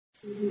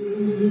This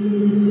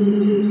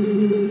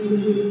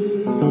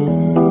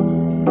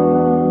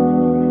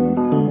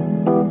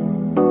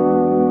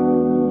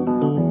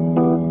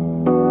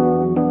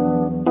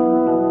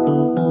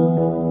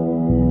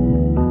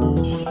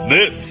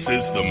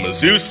is the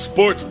Mizzou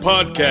Sports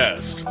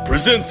Podcast,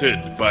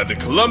 presented by the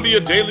Columbia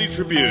Daily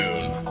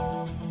Tribune.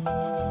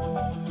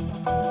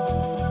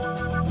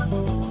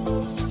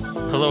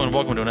 Hello and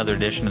welcome to another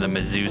edition of the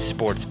Mizzou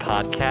Sports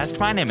Podcast.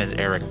 My name is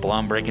Eric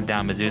Blum, breaking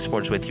down Mizzou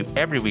sports with you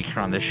every week here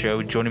on this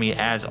show. Joining me,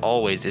 as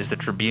always, is the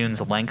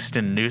Tribune's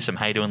Langston Newsome.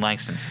 How you doing,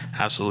 Langston?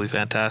 Absolutely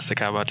fantastic.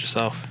 How about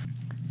yourself?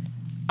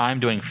 I'm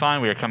doing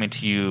fine. We are coming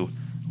to you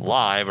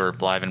live or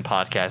live in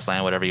podcast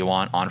land, whatever you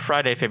want, on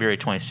Friday, February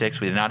 26th.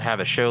 We did not have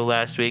a show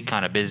last week,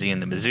 kind of busy in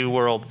the Mizzou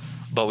world,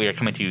 but we are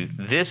coming to you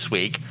this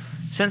week.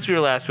 Since we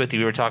were last with you,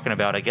 we were talking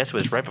about, I guess it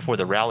was right before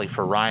the Raleigh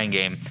for Ryan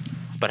game,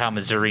 but how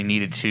Missouri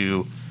needed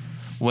to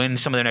win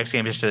some of their next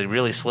games just to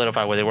really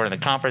solidify where they were in the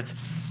conference.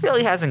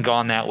 Really hasn't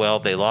gone that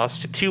well. They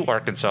lost to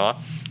Arkansas,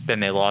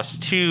 then they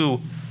lost to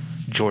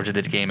Georgia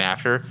the game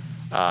after.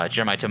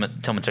 Jeremiah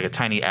Tillman took a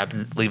tiny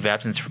leave of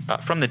absence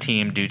from the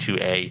team due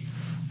to a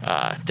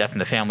death in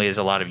the family, as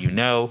a lot of you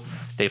know.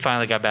 They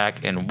finally got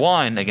back and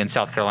won against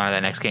South Carolina that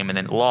next game, and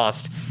then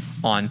lost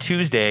on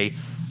Tuesday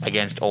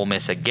against Ole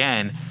Miss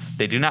again.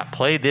 They do not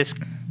play this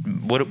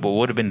what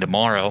would have been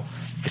tomorrow,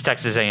 because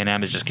Texas A&M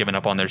has just given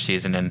up on their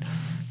season and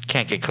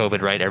can't get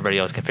COVID right. Everybody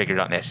else can figure it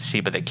out in the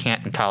SEC, but they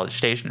can't in College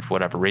Station for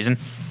whatever reason.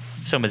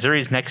 So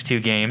Missouri's next two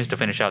games to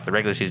finish out the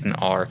regular season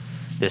are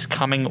this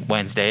coming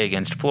Wednesday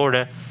against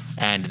Florida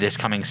and this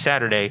coming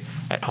Saturday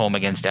at home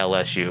against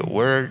LSU.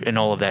 Where in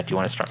all of that do you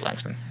want to start,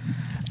 Langston?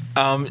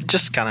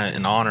 Just kind of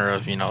in honor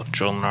of,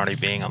 Joe Lunardi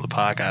being on the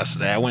podcast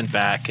today, I went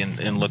back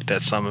and looked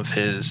at some of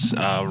his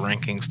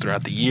rankings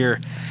throughout the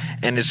year,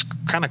 and it's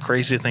kind of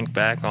crazy to think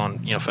back on,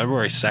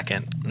 February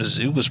 2nd,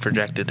 Mizzou was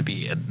projected to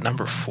be a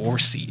number 4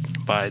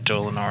 seed by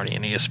Joe Lunardi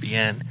and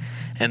ESPN,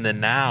 and then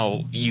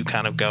now you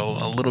kind of go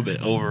a little bit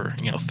over,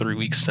 3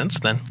 weeks since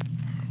then.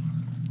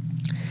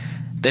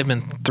 They've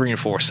been 3 and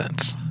 4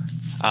 since.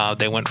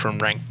 They went from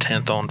ranked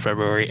 10th on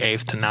February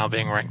 8th to now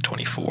being ranked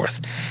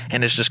 24th.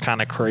 And it's just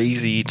kind of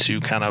crazy to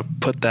kind of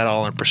put that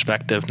all in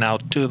perspective. Now,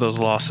 2 of those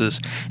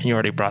losses, and you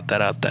already brought that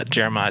up, that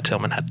Jeremiah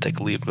Tillman had to take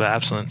a leave of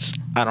absence.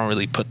 I don't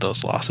really put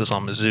those losses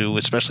on Mizzou,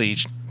 especially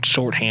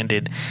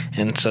shorthanded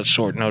and such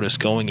short notice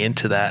going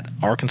into that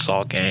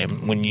Arkansas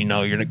game when you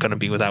know you're going to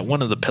be without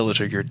one of the pillars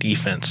of your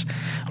defense.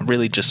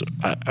 Really just,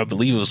 I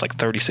believe it was like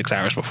 36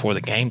 hours before the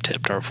game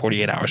tipped, or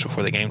 48 hours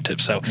before the game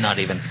tipped. So not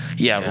even.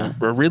 Yeah.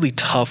 A really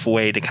tough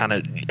way to kind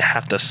of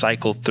have to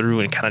cycle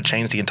through and kind of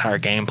change the entire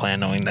game plan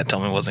knowing that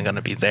Tillman wasn't going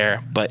to be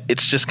there. But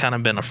it's just kind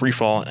of been a free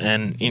fall.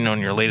 And, in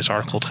your latest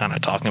article kind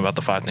of talking about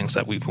the 5 things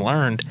that we've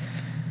learned,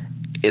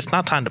 it's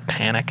not time to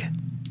panic.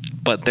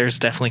 But there's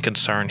definitely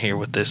concern here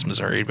with this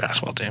Missouri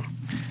basketball team.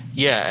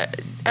 Yeah,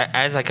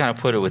 as I kind of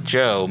put it with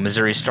Joe,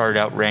 Missouri started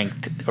out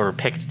ranked or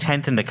picked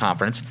 10th in the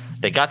conference.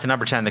 They got to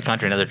number 10 in the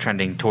country, and now they're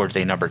trending towards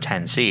a number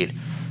 10 seed.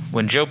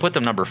 When Joe put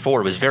them number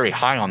 4, it was very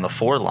high on the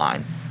 4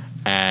 line,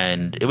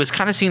 and it was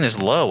kind of seen as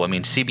low. I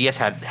mean, CBS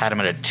had them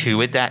at a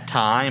 2 at that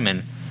time,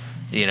 and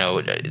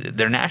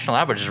their national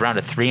average is around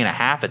a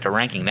 3.5 at the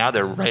ranking. Now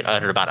they're right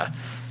at about a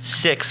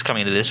 6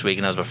 coming into this week,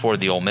 and that was before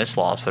the Ole Miss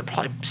loss. They're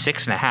probably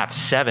 6.5,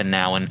 7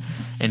 now, and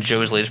in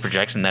Joe's latest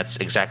projection, that's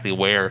exactly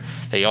where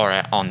they are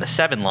at on the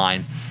 7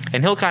 line.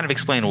 And he'll kind of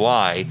explain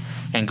why,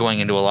 and going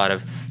into a lot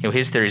of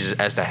his theories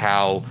as to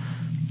how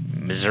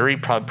Missouri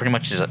probably pretty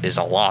much is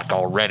a lock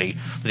already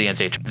for the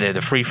NCAA.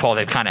 The free fall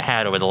they've kind of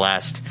had over the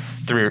last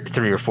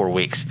three or 4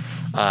 weeks.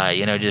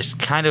 Just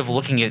kind of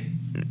looking at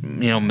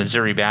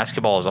Missouri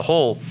basketball as a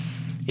whole.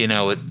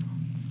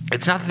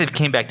 It's not that they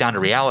came back down to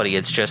reality.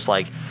 It's just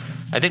like,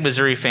 I think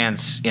Missouri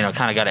fans,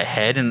 kind of got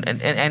ahead, and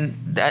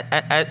that,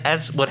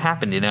 as what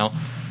happened,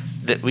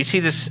 that we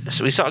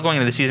saw going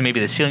into the season, maybe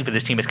the ceiling for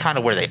this team is kind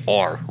of where they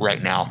are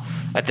right now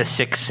at the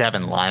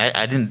 6-7 line.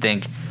 I didn't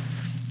think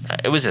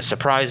it was a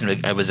surprise, and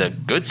it was a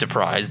good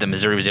surprise that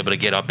Missouri was able to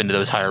get up into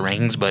those higher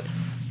rankings, but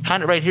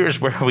kind of right here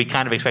is where we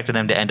kind of expected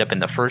them to end up in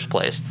the first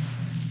place.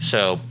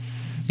 So,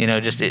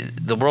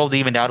 the world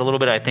evened out a little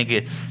bit. I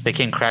think they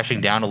came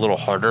crashing down a little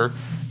harder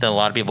than a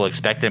lot of people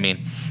expected. I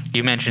mean,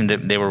 you mentioned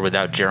that they were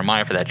without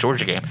Jeremiah for that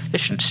Georgia game. They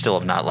should still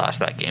have not lost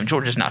that game.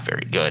 Georgia's not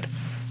very good.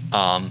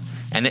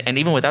 And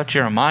even without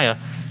Jeremiah,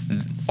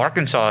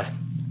 Arkansas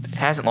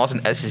hasn't lost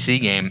an SEC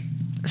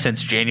game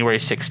since January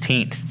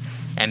 16th.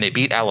 And they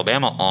beat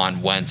Alabama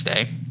on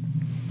Wednesday,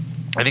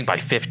 I think by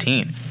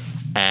 15.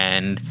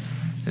 And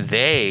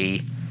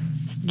they,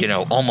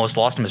 almost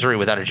lost to Missouri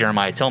without a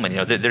Jeremiah Tillman.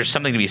 There's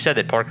something to be said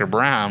that Parker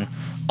Brown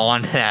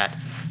on that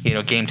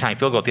game time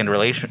field goal at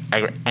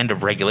the end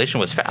of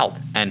regulation was fouled,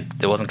 and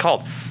it wasn't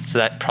called. So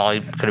that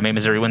probably could have made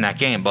Missouri win that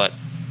game. But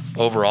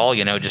overall,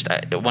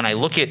 when I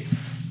look at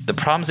the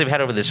problems they've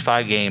had over this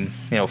 5-game,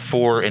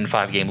 4 and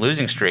 5 game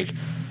losing streak,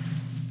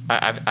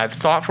 I've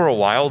thought for a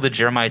while that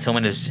Jeremiah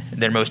Tillman is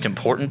their most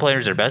important player,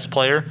 is their best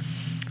player,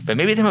 but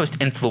maybe the most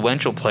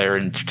influential player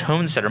and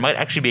tone setter might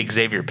actually be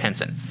Xavier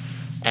Pinson.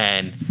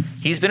 And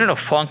he's been in a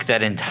funk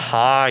that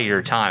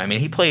entire time. I mean,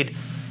 he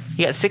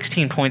got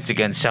 16 points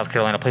against South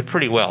Carolina, played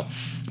pretty well.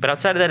 But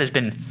outside of that has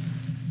been,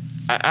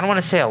 I don't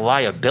want to say a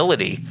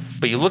liability,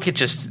 but you look at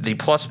just the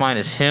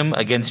plus-minus him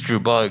against Drew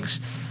Buggs,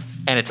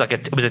 and it's like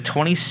it was a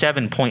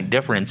 27-point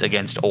difference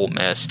against Ole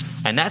Miss,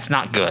 and that's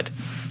not good.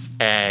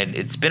 And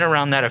it's been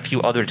around that a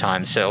few other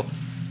times, so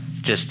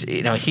just,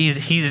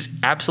 he's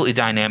absolutely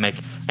dynamic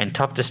and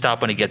tough to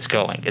stop when he gets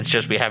going. It's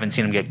just we haven't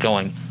seen him get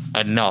going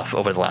enough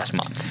over the last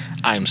month.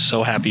 I am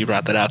so happy you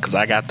brought that out because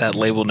I got that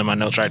labeled in my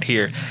notes right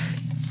here.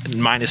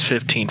 Minus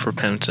 15 for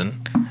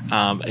Pinson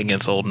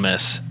against Ole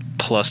Miss,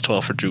 plus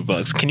 12 for Drew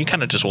Buggs. Can you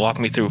kind of just walk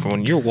me through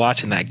when you're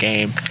watching that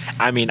game?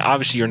 I mean,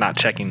 obviously you're not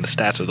checking the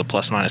stats or the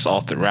plus minus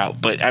all throughout,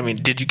 but I mean,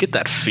 did you get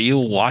that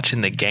feel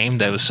watching the game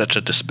that was such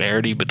a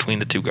disparity between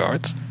the two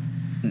guards?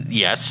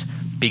 Yes,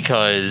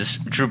 because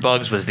Drew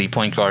Buggs was the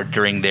point guard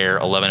during their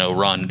 11-0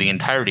 run, the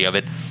entirety of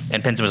it,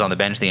 and Pinson was on the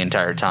bench the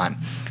entire time.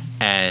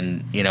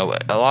 And, a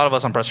lot of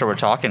us on Presser were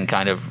talking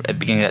kind of at the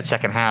beginning of that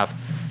second half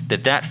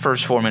that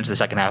first 4 minutes of the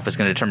second half was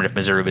going to determine if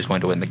Missouri was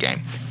going to win the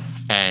game.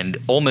 And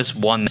Ole Miss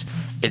won.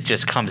 It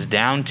just comes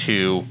down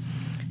to,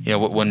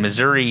 when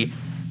Missouri,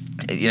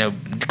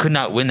 could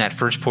not win that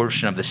first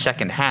portion of the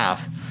second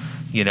half,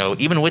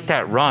 even with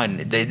that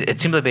run, it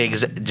seems like they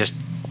just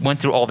went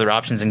through all their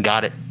options and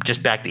got it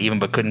just back to even,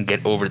 but couldn't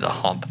get over the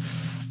hump.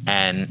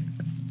 And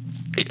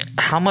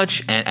how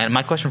much, and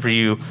my question for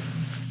you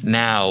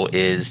now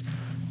is,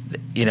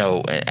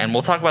 and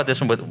we'll talk about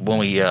this when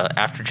we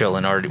after Joe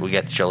Lunardi, we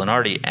get to Joe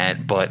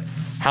Lunardi, but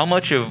how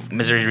much of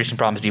Missouri's recent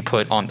problems do you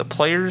put on the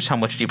players? How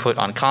much do you put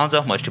on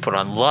Konzo? How much do you put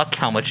on luck?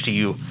 How much do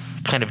you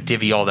kind of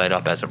divvy all that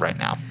up as of right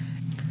now?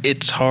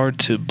 It's hard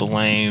to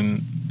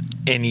blame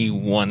any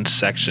one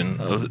section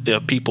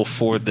of people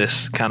for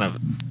this kind of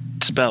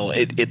spell.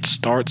 It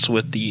starts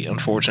with the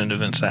unfortunate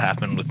events that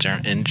happened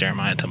in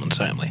Jeremiah Tillman's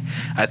family.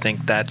 I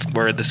think that's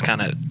where this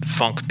kind of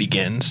funk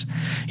begins.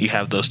 You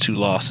have those two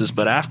losses,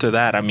 but after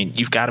that, I mean,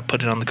 you've got to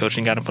put it on the coach,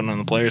 you got to put it on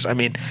the players. I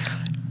mean,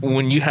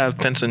 when you have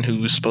Pinson,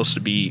 who's supposed to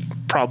be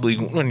probably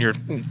one of your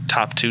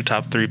top 2,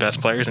 top 3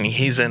 best players, and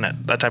he's in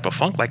that type of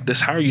funk like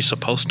this, how are you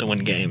supposed to win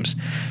games?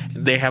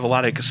 They have a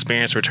lot of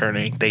experience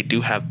returning. They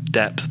do have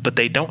depth, but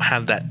they don't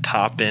have that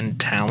top-end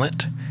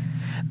talent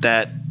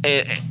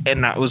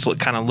and I was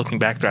kind of looking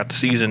back throughout the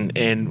season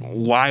and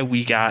why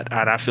we got,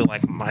 and I feel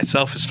like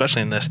myself,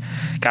 especially in this,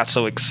 got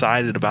so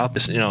excited about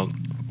this,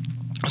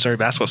 Missouri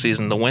basketball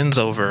season, the wins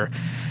over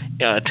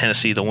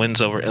Tennessee, the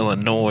wins over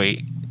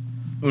Illinois.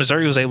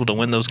 Missouri was able to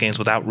win those games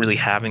without really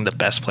having the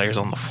best players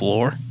on the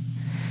floor.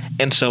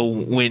 And so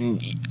when,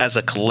 as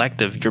a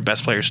collective, your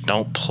best players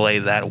don't play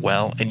that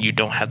well and you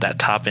don't have that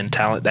top-end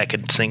talent that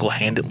could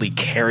single-handedly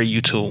carry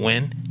you to a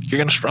win, you're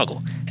going to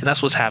struggle. And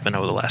that's what's happened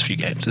over the last few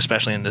games,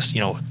 especially in this,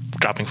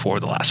 dropping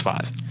forward the last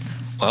 5.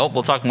 Well,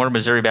 we'll talk more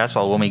Missouri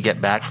basketball when we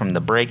get back from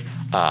the break.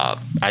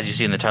 As you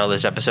see in the title of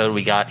this episode,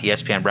 we got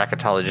ESPN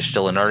bracketologist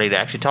Joe Lunardi to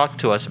actually talk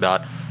to us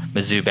about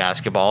Mizzou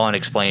basketball and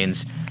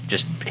explains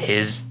just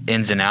his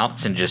ins and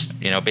outs and just,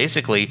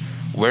 basically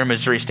where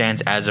Missouri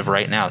stands as of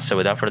right now. So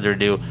without further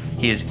ado,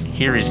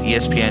 here is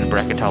ESPN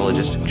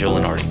bracketologist Joe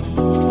Lunardi.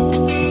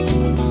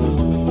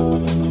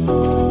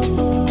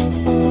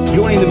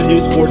 Joining the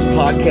Mizzou Sports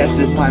Podcast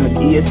this time is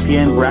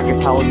ESPN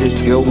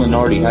bracketologist Joe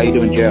Lunardi. How you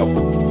doing,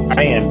 Joe?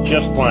 I am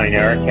just fine,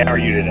 Eric. How are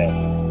you today?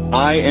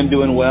 I am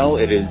doing well.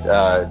 It is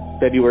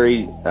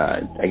February,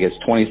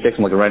 26th.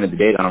 I'm looking right at the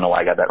date. I don't know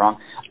why I got that wrong.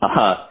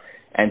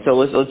 And so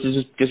let's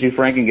just be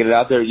frank and get it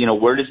out there.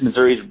 Where does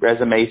Missouri's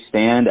resume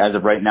stand as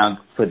of right now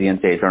for the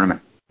NCAA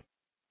tournament?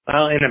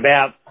 Well, in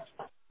about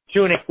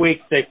 2.5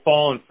 weeks, they've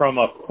fallen from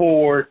a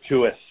 4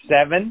 to a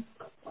 7.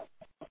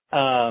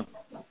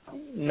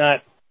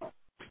 Not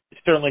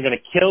certainly going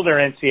to kill their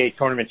NCAA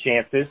tournament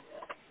chances.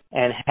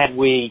 And had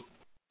we,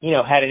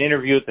 had an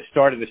interview at the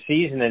start of the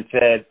season and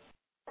said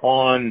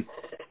on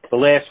the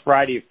last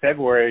Friday of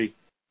February,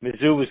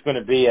 Mizzou was going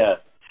to be a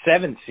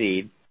 7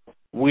 seed,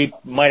 we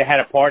might have had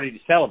a party to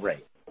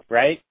celebrate,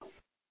 right?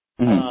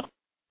 Mm-hmm.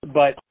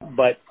 But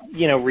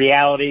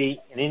reality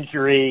and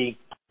injury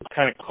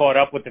kind of caught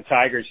up with the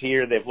Tigers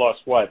here. They've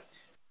lost, 4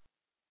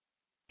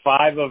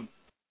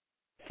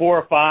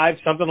 or 5,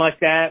 something like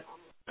that?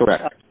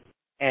 Correct.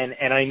 And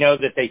I know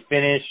that they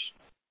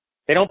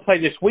don't play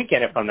this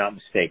weekend, if I'm not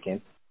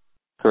mistaken.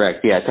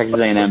 Correct, yeah. Texas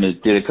A&M is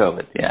due to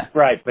COVID, yeah.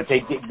 Right, but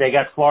they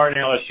got Florida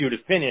and LSU to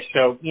finish.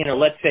 So,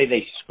 let's say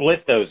they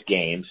split those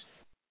games,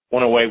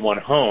 one away, one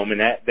home, and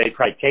that they'd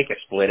probably take a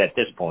split at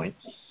this point.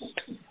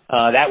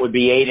 That would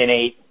be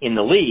 8-8 in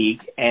the league,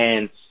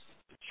 and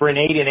for an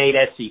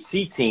 8-8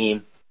 SEC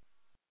team,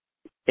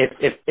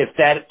 if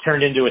that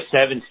turned into a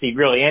 7 seed,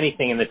 really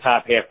anything in the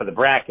top half of the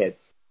bracket,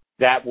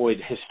 that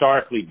would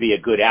historically be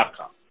a good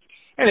outcome.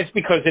 And it's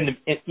because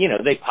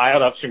they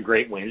piled up some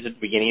great wins at the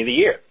beginning of the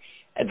year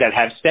that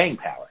have staying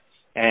power.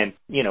 And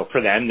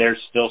for them, they're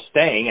still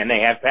staying and they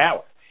have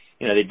power.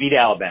 They beat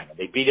Alabama,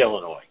 they beat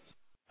Illinois.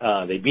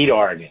 They beat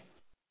Oregon,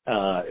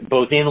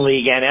 both in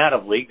league and out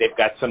of league. They've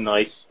got some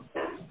nice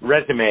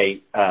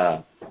resume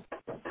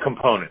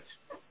components.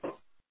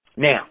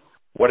 Now,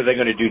 What are they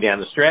going to do down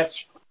the stretch?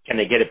 Can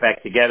they get it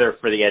back together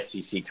for the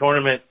SEC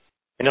tournament?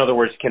 In other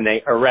words, can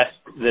they arrest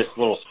this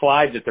little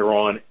slide that they're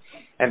on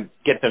and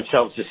get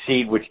themselves a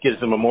seed, which gives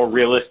them a more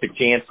realistic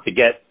chance to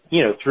get,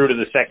 through to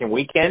the second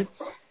weekend?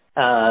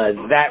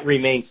 That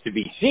remains to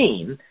be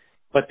seen.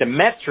 But the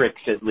metrics,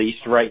 at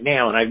least right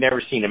now, and I've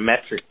never seen a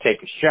metric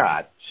take a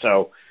shot,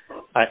 so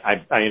I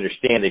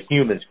understand that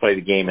humans play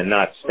the game and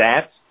not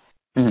stats.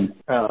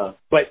 Mm-hmm.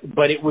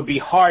 But it would be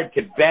hard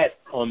to bet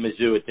on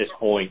Mizzou at this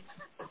point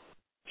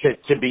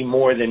to be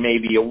more than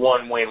maybe a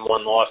one-win,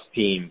 one-loss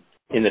team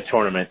in the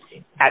tournament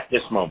at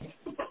this moment.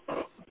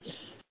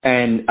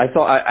 And I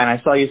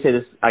saw you say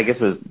this, I guess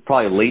it was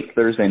probably late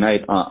Thursday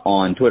night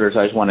on Twitter, so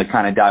I just want to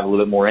kind of dive a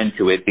little bit more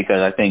into it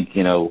because I think,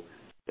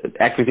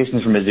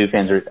 expectations from Mizzou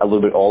fans are a little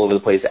bit all over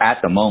the place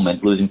at the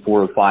moment, losing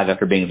 4 of 5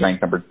 after being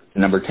ranked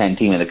number 10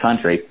 team in the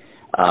country.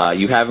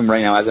 You have them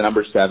right now as a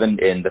number 7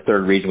 in the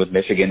third region with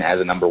Michigan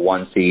as a number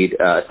 1 seed.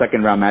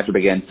 Second round matchup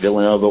against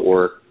Villanova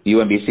or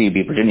UMBC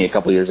beat Virginia a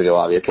couple of years ago,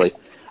 obviously.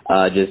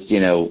 Would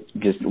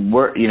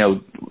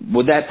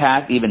that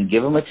path even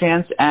give them a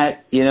chance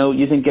at,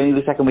 you think getting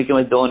the second weekend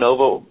with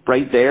Villanova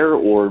right there,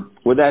 or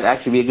would that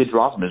actually be a good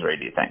draw for Missouri,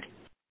 do you think?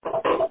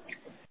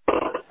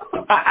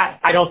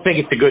 I don't think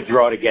it's a good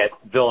draw to get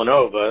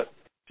Villanova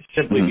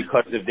simply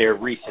because of their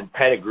recent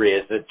pedigree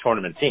as a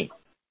tournament team,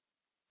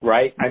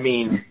 right? I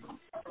mean,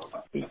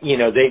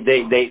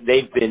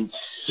 they've been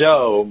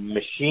so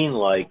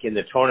machine-like in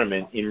the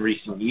tournament in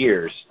recent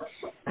years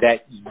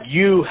that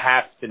you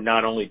have to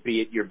not only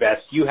be at your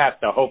best, you have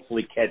to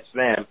hopefully catch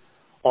them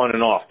on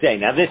an off day.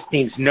 Now, this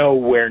team's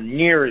nowhere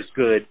near as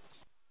good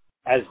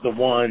as the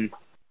one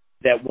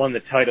that won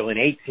the title in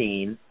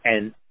 18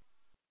 and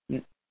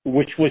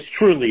which was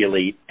truly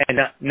elite, and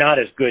not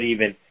as good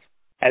even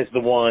as the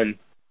one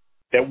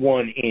that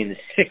won in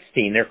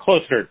 16. They're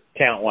closer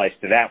talent-wise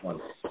to that one.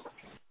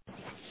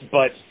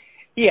 But,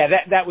 yeah,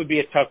 that would be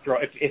a tough draw.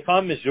 If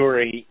I'm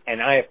Missouri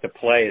and I have to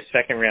play a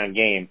second-round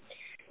game,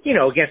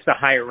 against a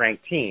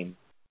higher-ranked team,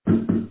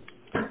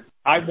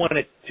 I want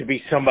it to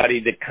be somebody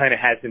that kind of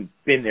hasn't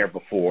been there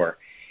before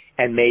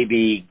and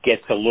maybe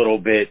gets a little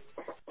bit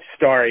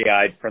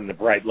starry-eyed from the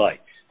bright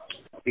lights.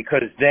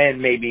 Because then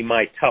maybe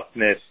my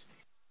toughness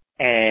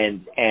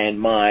and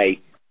my,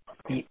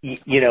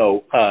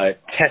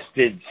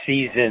 tested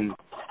season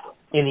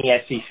in the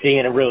SEC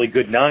and a really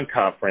good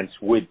non-conference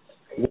would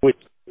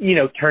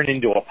turn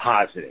into a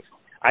positive.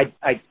 I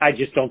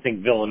just don't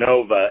think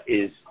Villanova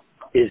is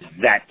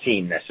that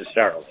team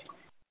necessarily.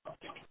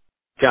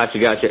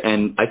 Gotcha.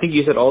 And I think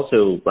you said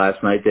also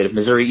last night that if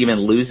Missouri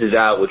even loses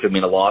out, which would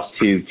mean a loss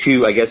to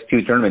two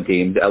tournament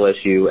teams,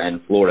 LSU and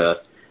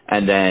Florida,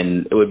 and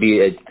then it would be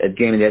a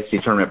game in the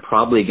SEC tournament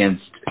probably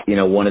against,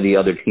 one of the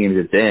other teams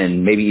it's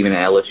in, maybe even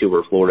LSU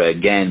or Florida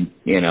again,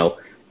 they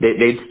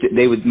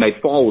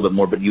might fall a little bit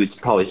more, but you would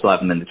probably still have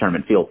them in the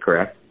tournament field,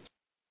 correct?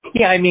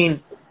 Yeah, I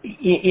mean,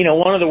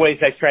 one of the ways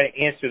I try to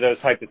answer those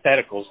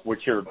hypotheticals,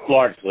 which are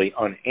largely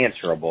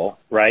unanswerable,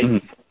 right?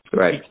 Mm-hmm.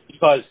 Right.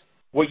 Because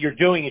what you're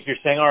doing is you're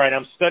saying, all right,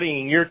 I'm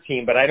studying your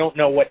team, but I don't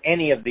know what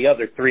any of the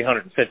other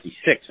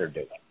 356 are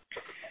doing,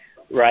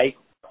 right?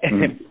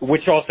 Mm-hmm.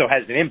 Which also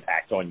has an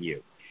impact on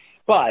you.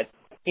 But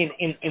in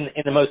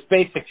the most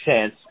basic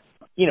sense,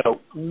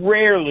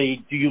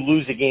 rarely do you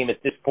lose a game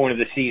at this point of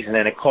the season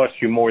and it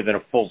costs you more than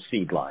a full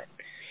seed line.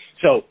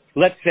 So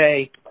let's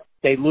say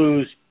they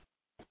lose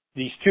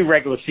these 2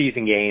 regular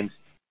season games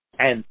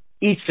and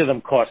each of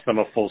them costs them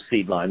a full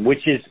seed line,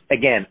 which is,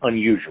 again,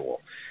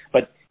 unusual.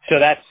 But so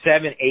that's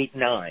 7, 8,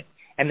 9.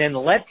 And then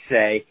let's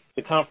say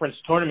the conference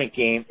tournament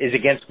game is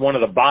against one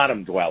of the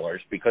bottom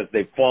dwellers because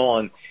they've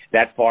fallen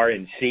that far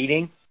in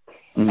seeding,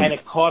 and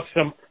it costs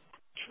them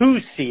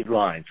 2 seed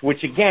lines,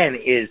 which again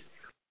is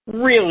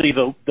really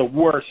the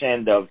worst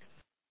end of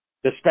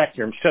the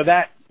spectrum. So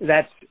that's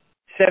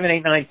 7,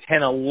 8, 9,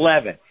 10,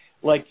 11.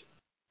 Like,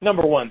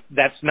 number one,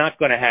 that's not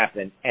going to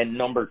happen. And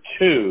number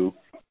two,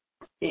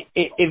 if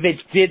it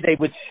did, they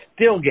would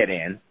still get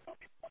in.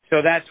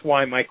 So that's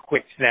why my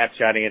quick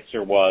snapshot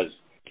answer was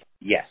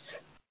yes.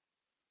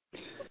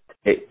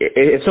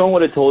 If someone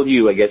would have told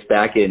you, I guess,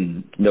 back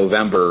in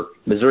November,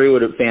 Missouri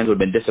fans would have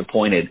been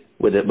disappointed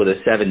with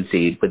a 7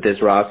 seed with this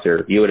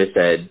roster, you would have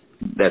said,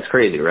 that's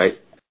crazy, right?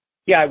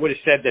 Yeah, I would have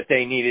said that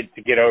they needed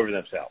to get over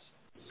themselves.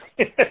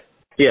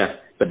 Yeah,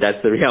 but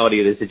that's the reality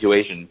of the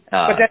situation.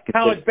 But that's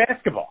college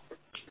basketball.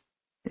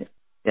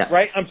 Yeah.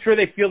 Right? I'm sure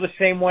they feel the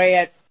same way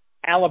at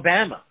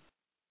Alabama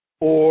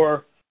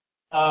or,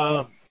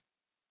 other,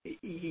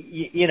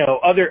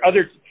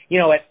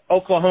 at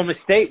Oklahoma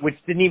State, which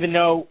didn't even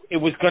know it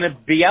was going to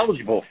be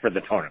eligible for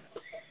the tournament.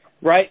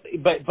 Right?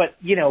 But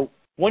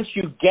once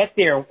you get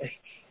there,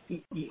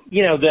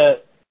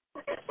 the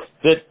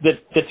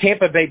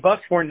Tampa Bay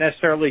Bucks weren't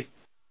necessarily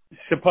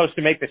supposed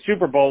to make the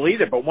Super Bowl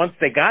either, but once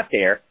they got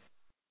there,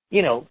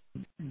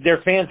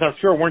 their fans, I'm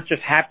sure, weren't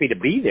just happy to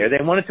be there.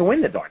 They wanted to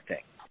win the darn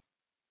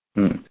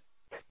thing.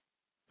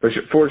 For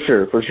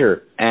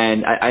sure.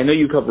 And I know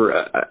you cover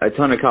a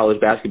ton of college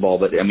basketball,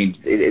 but I mean,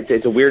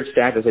 it's a weird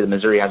stat to say that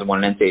Missouri hasn't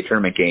won an NCAA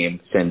tournament game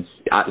since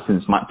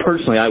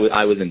personally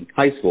I was in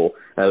high school.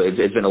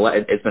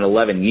 It's been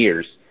 11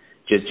 years.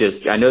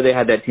 Just I know they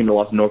had that team that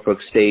lost to Norfolk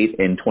State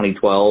in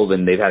 2012,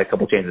 and they've had a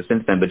couple chances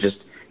since then. But just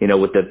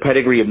with the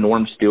pedigree of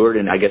Norm Stewart,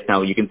 and I guess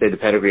now you can say the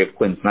pedigree of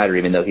Quinn Snyder,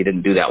 even though he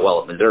didn't do that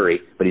well at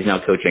Missouri, but he's now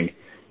coaching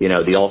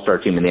the All-Star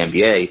team in the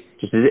NBA.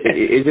 Just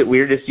is it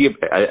weird to see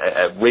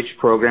a rich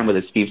program with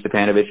a Steve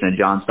Stepanovich and a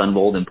John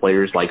Sundvold and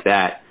players like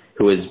that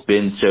who has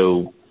been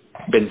so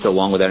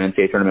long without an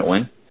NCAA tournament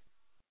win?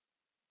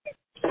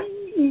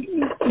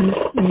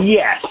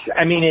 Yes,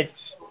 I mean it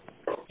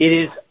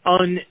is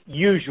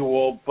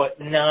unusual, but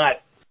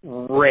not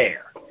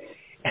rare.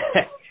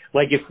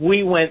 Like if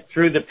we went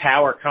through the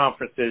power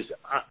conferences,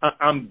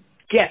 I'm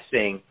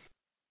guessing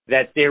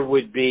that there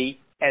would be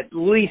at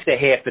least a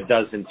half a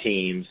dozen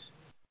teams,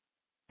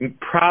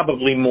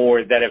 probably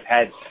more, that have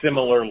had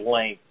similar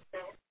length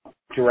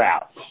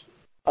droughts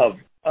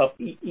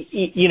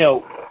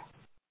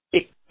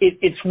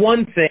it's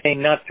one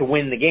thing not to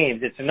win the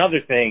games. It's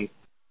another thing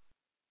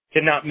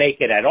to not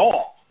make it at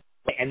all.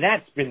 And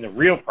that's been the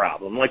real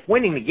problem. Like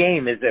winning the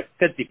game is a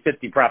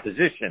 50-50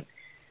 proposition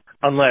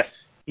unless,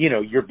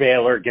 you're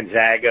Baylor,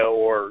 Gonzaga,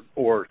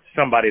 or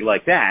somebody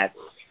like that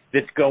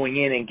that's going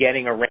in and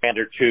getting a round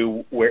or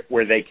two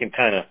where they can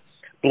kind of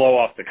blow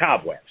off the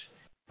cobwebs,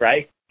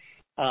 right?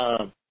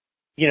 The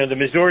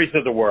Missouris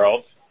of the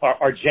world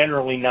are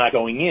generally not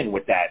going in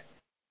with that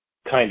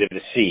kind of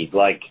a seed.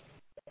 Like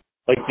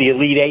the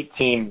Elite Eight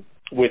team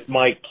with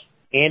Mike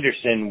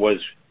Anderson was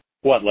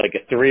like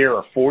a 3 or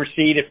a 4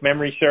 seed, if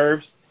memory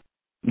serves?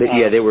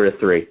 Yeah, they were a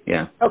 3,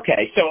 yeah.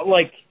 Okay, so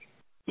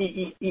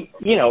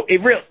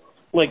it really,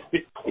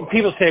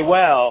 people say,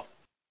 well,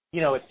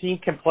 a team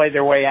can play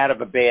their way out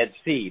of a bad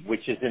seed,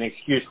 which is an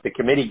excuse the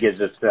committee gives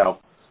itself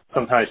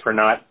sometimes for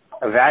not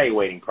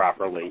evaluating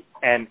properly.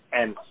 And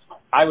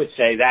I would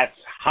say that's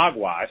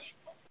hogwash,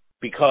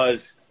 because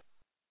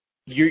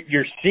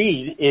your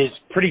seed is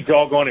pretty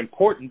doggone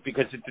important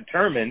because it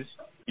determines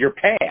your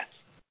path.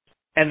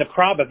 And the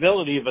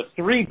probability of a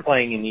 3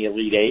 playing in the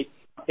Elite Eight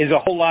is a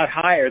whole lot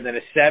higher than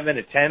a 7,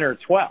 a 10, or a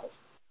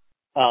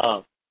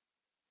 12.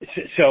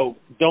 So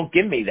don't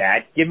give me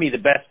that. Give me the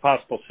best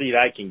possible seed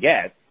I can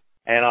get,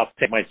 and I'll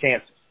take my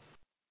chances.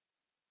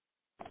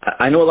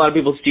 I know a lot of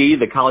people see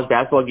the college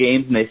basketball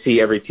games, and they see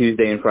every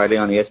Tuesday and Friday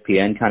on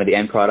ESPN kind of the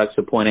end products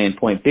of point A and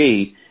point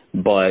B.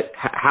 But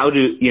how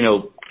do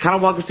kind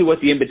of walk us through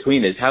what the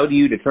in-between is? How do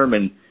you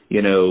determine,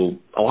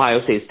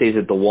 Ohio State stays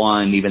at the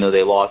 1 even though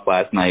they lost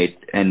last night,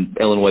 and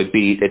Illinois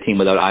beat a team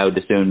without Ayo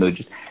Dosunmu?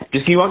 Just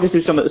can you walk us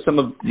through some of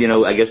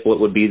I guess what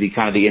would be the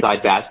kind of the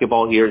inside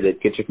basketball here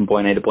that gets you from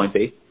point A to point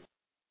B?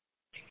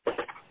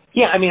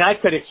 Yeah, I mean, I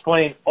could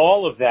explain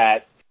all of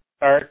that,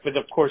 Eric, but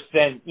of course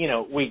then,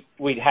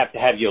 we'd have to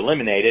have you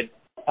eliminated.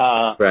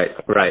 Right.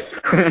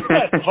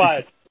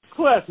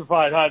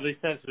 Classified, highly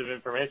sensitive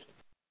information.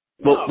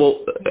 Well,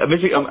 a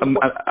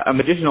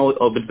magician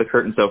opens the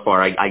curtain so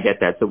far. I get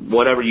that. So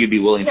whatever you'd be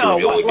willing to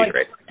reveal would be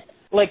great.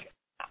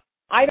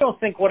 I don't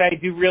think what I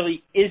do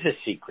really is a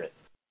secret,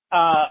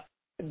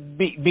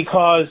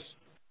 because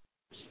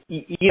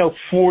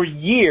for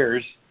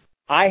years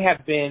I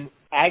have been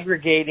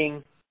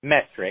aggregating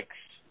metrics,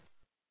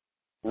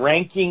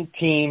 ranking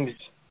teams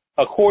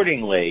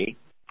accordingly,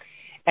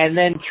 and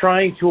then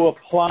trying to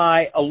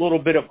apply a little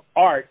bit of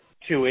art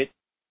to it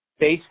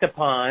based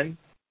upon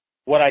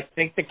what I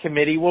think the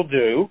committee will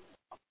do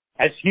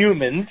as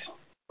humans,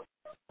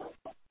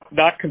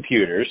 not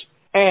computers,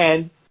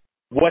 and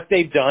what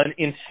they've done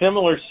in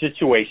similar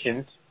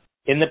situations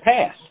in the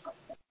past.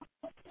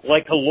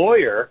 Like a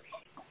lawyer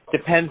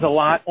depends a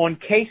lot on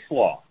case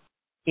law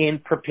in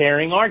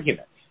preparing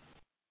arguments.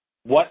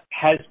 What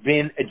has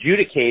been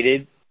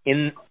adjudicated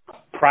in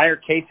prior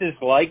cases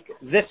like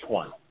this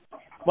one?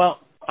 Well,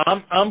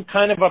 I'm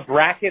kind of a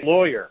bracket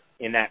lawyer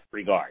in that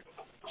regard.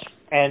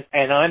 And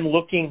I'm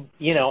looking,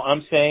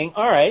 I'm saying,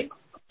 all right,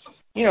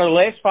 the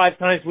last 5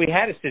 times we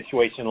had a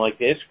situation like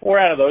this, 4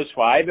 out of those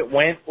 5, it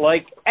went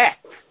like X.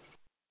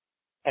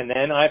 And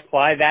then I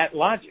apply that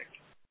logic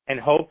and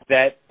hope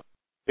that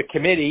the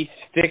committee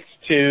sticks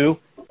to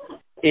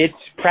its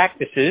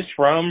practices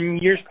from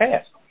years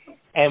past.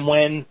 And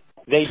when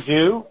they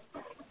do,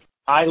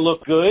 I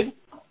look good.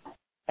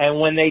 And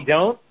when they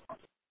don't,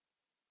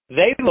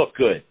 they look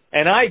good.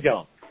 And I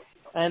don't.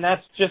 And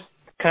that's just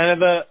kind of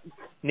the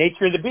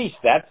nature of the beast.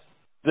 That's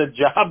the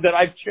job that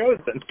I've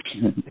chosen.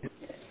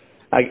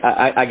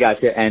 I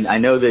got you, and I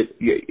know that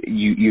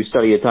you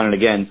study a ton, and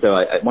again, so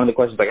one of the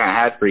questions I kind of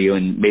had for you,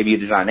 and maybe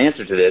there's not an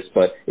answer to this,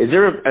 but is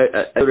there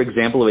another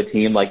example of a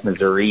team like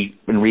Missouri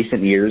in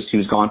recent years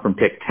who's gone from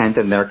picked 10th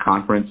in their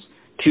conference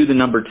to the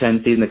number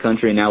 10 seed in the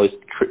country and now is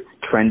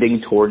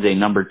trending towards a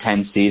number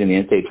 10 seed in the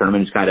NCAA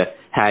tournament? Just kind of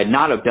had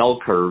not a bell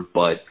curve,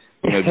 but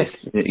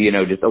just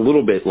a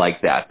little bit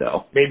like that,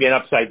 though. Maybe an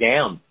upside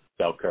down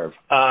bell curve.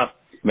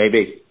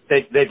 Maybe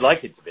they'd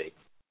like it to be.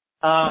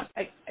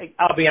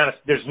 I'll be honest.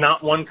 There's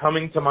not one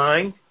coming to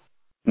mind.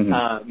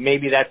 Mm-hmm.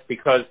 Maybe that's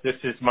because this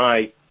is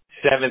my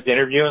 7th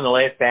interview in the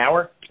last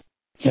hour.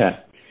 Yeah.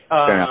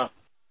 Fair enough.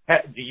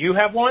 Do you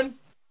have one?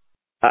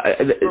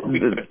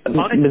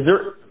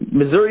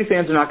 Missouri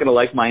fans are not going to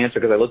like my answer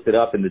because I looked it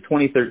up, and the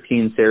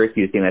 2013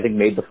 Syracuse team I think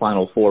made the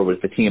Final Four was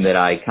the team that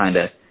I kind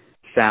of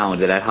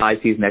found that had high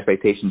season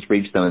expectations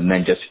reached them and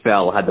then just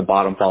had the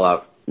bottom fall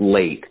out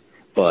late.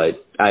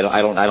 But I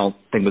don't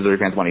think Missouri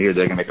fans want to hear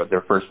they're going to make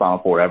their first Final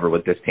Four ever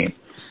with this team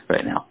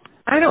right now.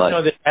 I don't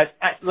know that.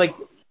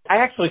 I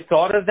actually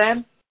thought of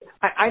them.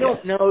 I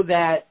don't know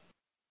that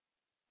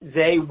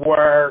they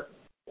were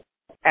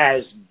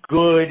as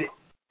good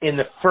in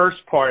the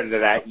first part of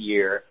that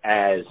year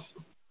as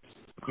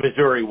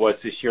Missouri was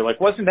this year. Like,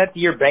 wasn't that the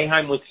year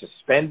Boeheim was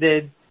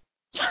suspended?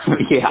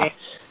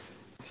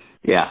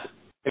 Yeah.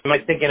 Am I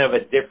thinking of a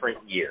different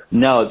year?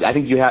 No, I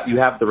think you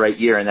have the right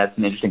year, and that's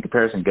an interesting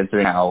comparison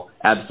considering how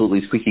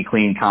absolutely squeaky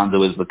clean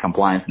Konzo is with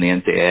compliance in the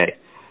NCAA.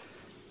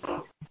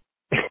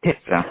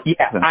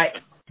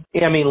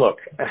 I mean, look,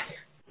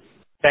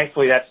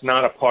 thankfully that's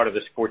not a part of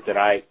the sport that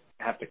I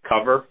have to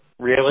cover,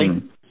 really.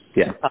 Mm-hmm.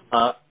 Yeah.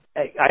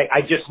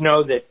 I just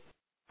know that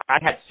I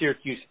had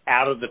Syracuse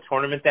out of the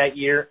tournament that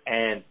year,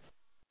 and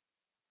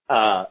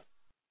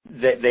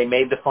they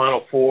made the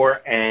Final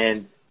Four,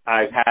 and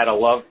I've had a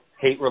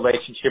love-hate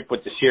relationship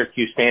with the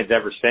Syracuse fans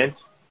ever since.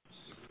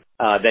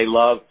 They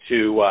love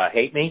to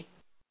hate me,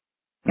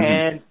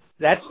 and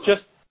that's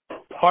just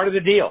part of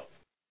the deal.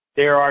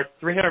 There are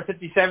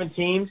 357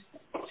 teams,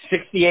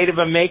 68 of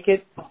them make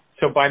it,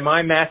 so by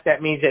my math,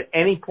 that means at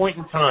any point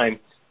in time,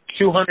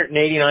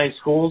 289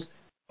 schools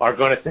are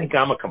going to think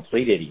I'm a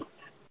complete idiot.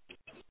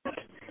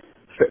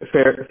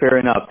 Fair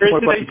enough. There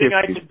isn't anything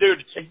I can do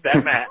to change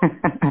that math.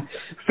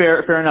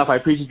 Fair enough. I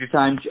appreciate your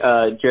time,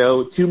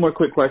 Joe. 2 more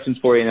quick questions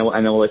for you,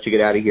 and then we'll let you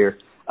get out of here.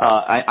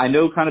 I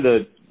know kind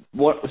of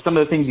some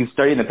of the things you've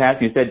studied in the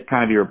past. You said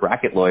kind of you're a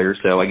bracket lawyer,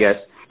 so I guess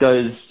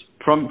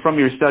from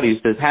your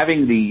studies, does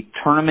having the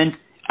tournament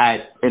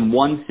in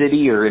one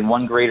city or in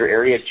one greater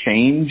area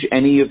change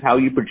any of how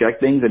you project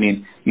things? I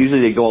mean,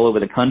 usually they go all over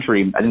the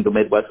country. I think the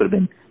Midwest would have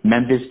been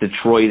Memphis,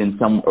 Detroit,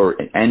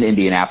 and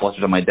Indianapolis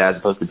or something like that, as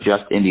opposed to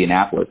just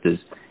Indianapolis. Does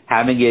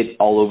having it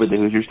all over the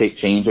Hoosier State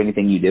change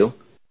anything you do?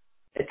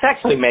 It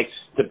actually makes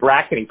the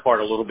bracketing part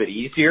a little bit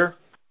easier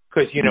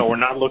because, we're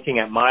not looking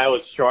at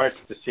mileage charts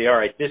to see, all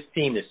right, this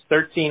team is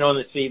 13 on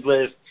the seed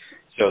list,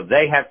 so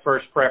they have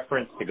first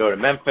preference to go to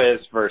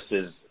Memphis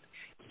versus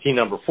team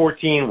number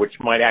 14, which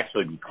might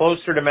actually be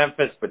closer to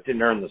Memphis but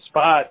didn't earn the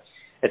spot,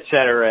 et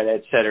cetera,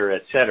 et cetera,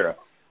 et cetera.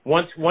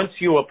 Once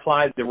you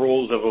apply the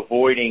rules of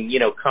avoiding,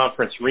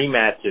 conference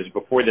rematches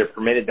before they're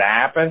permitted to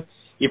happen,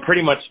 you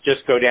pretty much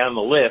just go down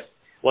the list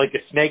like a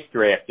snake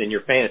draft in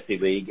your fantasy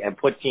league and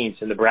put teams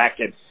in the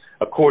bracket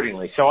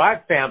accordingly. So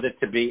I've found it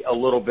to be a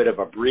little bit of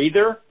a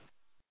breather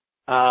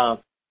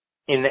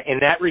in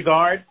that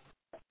regard,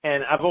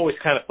 and I've always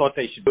kind of thought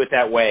they should do it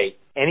that way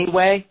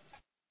anyway.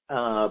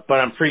 But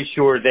I'm pretty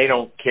sure they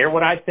don't care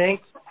what I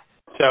think.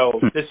 So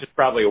this is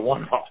probably a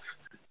one-off.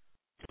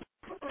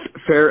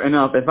 Fair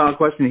enough. And final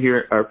question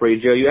here for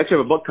you, Joe. You actually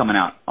have a book coming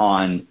out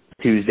on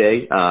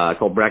Tuesday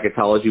called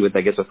Bracketology with,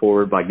 I guess, a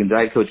foreword by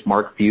Gonzaga coach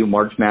Mark Few,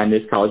 March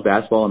Madness, College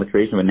Basketball, and the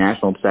Creation of a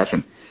National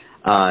Obsession.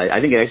 I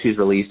think it actually is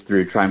released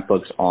through Triumph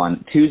Books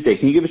on Tuesday.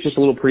 Can you give us just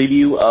a little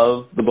preview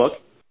of the book?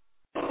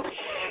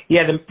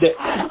 Yeah,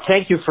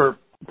 thank you for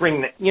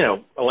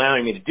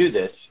allowing me to do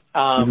this.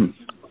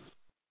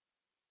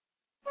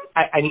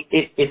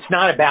 It's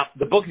not about,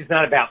 the book is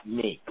not about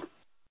me.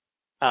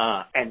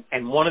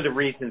 And one of the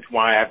reasons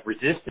why I've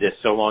resisted this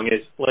so long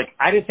is,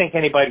 I didn't think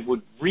anybody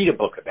would read a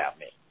book about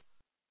me.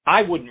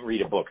 I wouldn't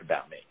read a book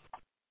about me.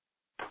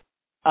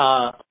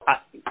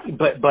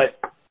 But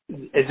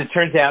as it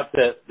turns out,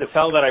 the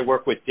fellow that I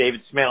work with,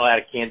 David Smale out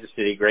of Kansas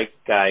City, great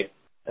guy,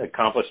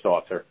 accomplished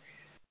author,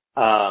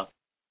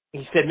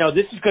 he said, no,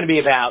 this is going to be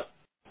about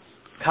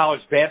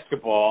college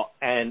basketball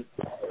and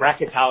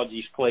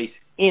bracketology's place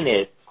in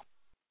it,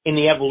 in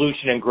the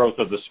evolution and growth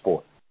of the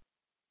sport.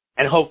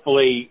 And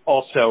hopefully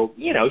also,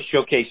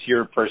 showcase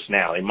your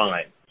personality,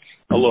 mine,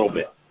 a little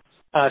bit.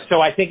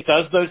 So I think it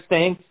does those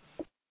things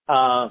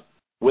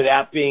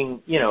without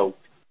being,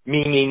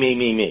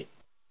 me.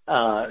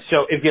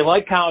 So if you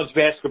like college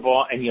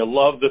basketball and you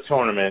love the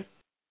tournament,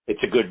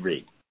 it's a good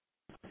read.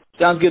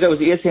 Sounds good. That was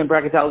ESPN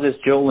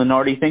bracketologist Joe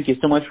Lunardi. Thank you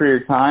so much for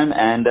your time.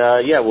 And,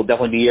 we'll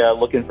definitely be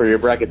looking for your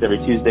brackets every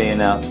Tuesday and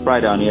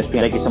Friday on ESPN.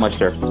 Thank you so much,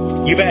 sir.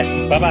 You bet.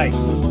 Bye-bye.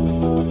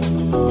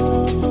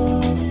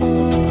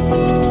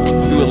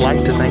 We would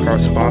like to thank our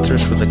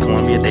sponsors for the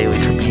Columbia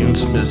Daily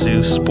Tribune's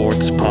Mizzou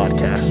Sports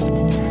Podcast.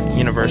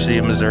 University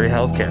of Missouri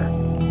Healthcare.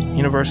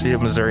 University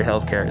of Missouri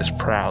Healthcare is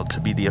proud to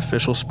be the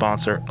official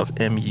sponsor of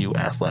MU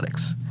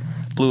Athletics.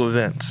 Blue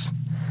Events.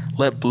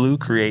 Let Blue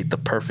create the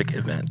perfect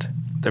event.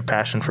 Their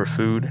passion for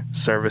food,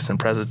 service, and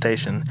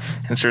presentation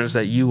ensures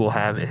that you will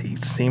have a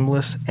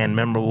seamless and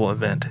memorable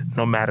event,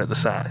 no matter the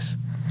size.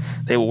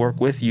 They will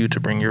work with you to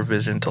bring your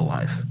vision to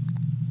life.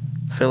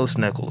 Phyllis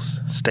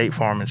Nichols, State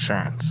Farm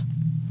Insurance.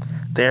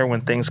 There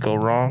when things go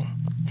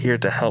wrong, here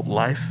to help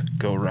life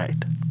go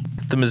right.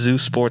 The Mizzou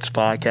Sports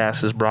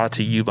Podcast is brought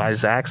to you by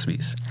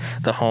Zaxby's,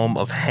 the home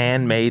of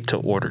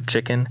handmade-to-order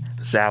chicken,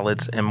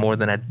 salads, and more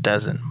than a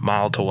dozen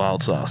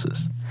mild-to-wild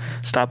sauces.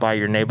 Stop by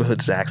your neighborhood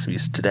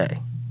Zaxby's today.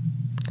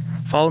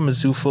 Follow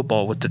Mizzou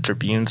football with the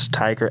Tribune's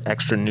Tiger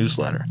Extra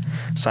newsletter.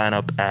 Sign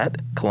up at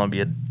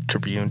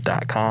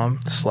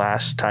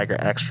columbiatribune.com/Tiger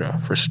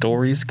Extra for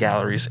stories,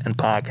 galleries, and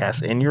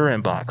podcasts in your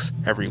inbox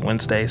every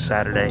Wednesday,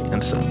 Saturday,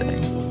 and Sunday.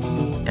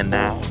 And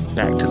now,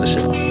 back to the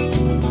show.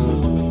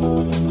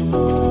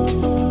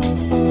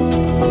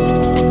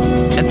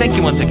 And thank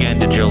you once again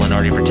to Joe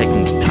Lunardi for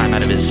taking time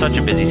out of his such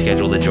a busy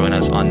schedule to join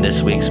us on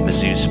this week's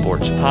Mizzou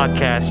Sports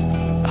Podcast.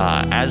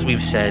 As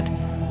we've said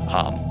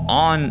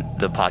on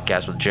the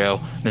podcast with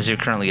Joe, Mizzou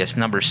currently is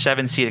number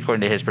 7 seed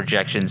according to his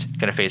projections.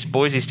 Going to face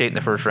Boise State in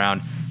the first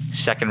round.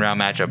 Second round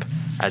matchup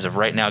as of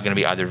right now going to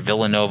be either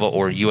Villanova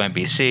or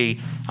UMBC.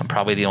 I'm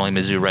probably the only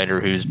Mizzou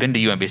writer who's been to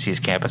UMBC's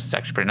campus. It's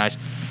actually pretty nice.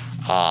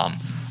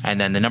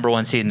 And then the number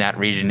 1 seed in that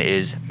region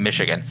is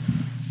Michigan.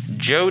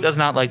 Joe does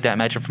not like that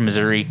matchup for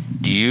Missouri.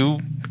 Do you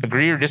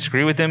agree or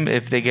disagree with him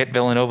if they get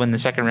Villanova in the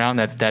second round?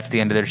 That's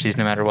the end of their season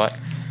no matter what,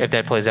 if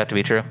that plays out to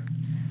be true?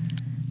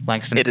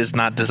 Langston? It is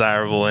not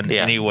desirable in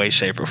any way,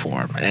 shape, or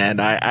form. And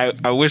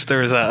I wish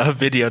there was a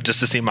video just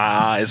to see my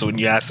eyes when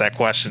you asked that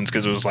question,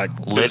 because it was like,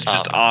 it was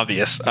just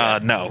obvious. Yeah.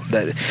 No,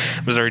 that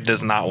Missouri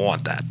does not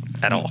want that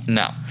at all.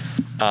 No.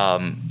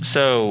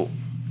 So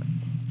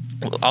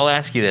I'll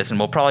ask you this, and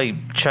we'll probably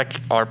check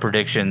our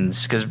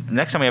predictions, because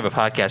next time we have a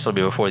podcast, it'll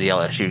be before the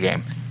LSU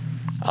game.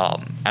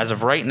 As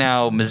of right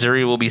now,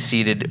 Missouri will be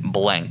seeded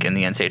blank in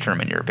the NCAA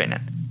tournament, in your opinion?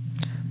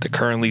 They're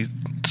currently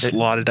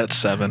slotted at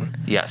 7.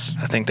 Yes.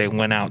 I think they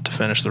went out to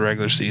finish the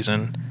regular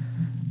season.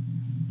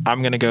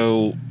 I'm going to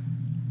go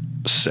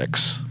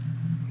 6.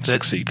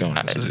 6 seed going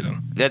into the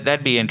season.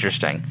 That'd be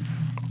interesting.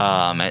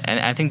 And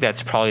I think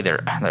that's probably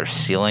their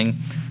ceiling.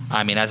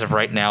 I mean, as of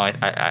right now,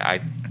 I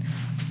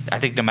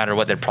think no matter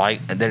what, they're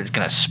going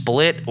to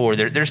split, or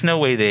there's no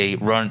way they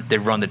run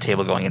the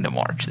table going into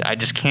March. I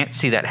just can't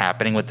see that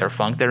happening with their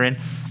funk they're in.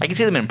 I can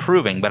see them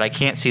improving, but I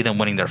can't see them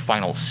winning their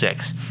final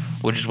 6,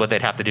 which is what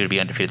they'd have to do to be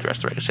undefeated the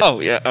rest of the regular season. Oh,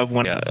 yeah.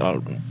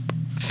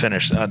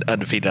 Finished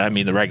undefeated. I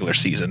mean the regular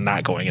season,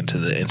 not going into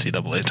the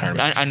NCAA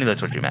tournament. I knew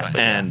that's what you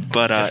meant.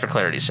 But just for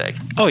clarity's sake.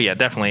 Oh, yeah,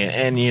 definitely.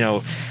 And,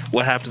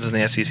 what happens in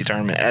the SEC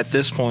tournament, at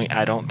this point,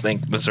 I don't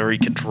think Missouri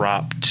could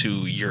drop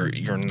to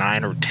your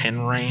 9 or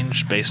 10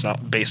 range based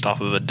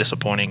off of a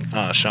disappointing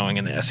showing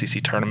in the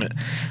SEC tournament.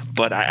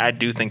 But I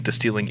do think the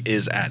ceiling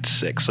is at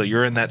 6. So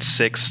you're in that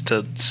 6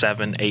 to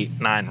 7,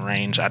 8, 9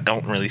 range. I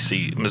don't really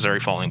see Missouri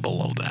falling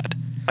below that.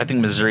 I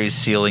think Missouri's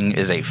ceiling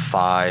is a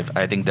 5.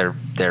 I think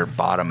their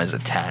bottom is a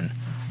 10.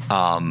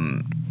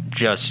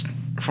 Just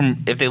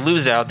from if they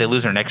lose out, they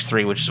lose their next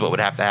 3, which is what would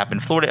have to happen.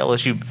 Florida,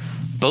 LSU,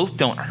 both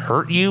don't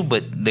hurt you,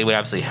 but they would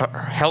absolutely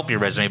help your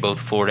resume. Both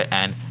Florida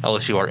and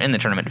LSU are in the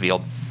tournament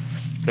field.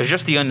 There's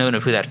just the unknown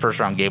of who that first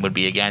round game would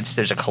be against.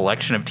 There's a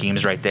collection of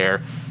teams right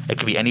there. It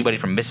could be anybody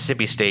from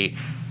Mississippi State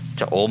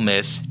to Ole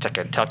Miss to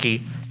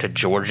Kentucky to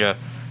Georgia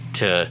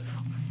to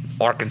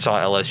Arkansas,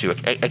 LSU.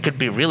 It could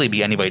really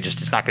be anybody.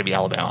 Just it's not going to be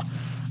Alabama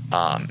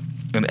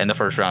in the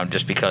first round,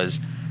 just because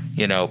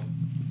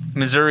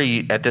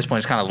Missouri at this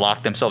point has kind of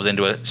locked themselves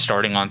into it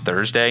starting on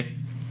Thursday.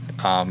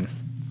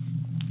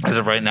 As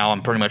of right now,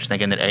 I'm pretty much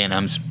thinking that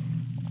A&M's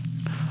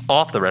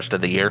off the rest of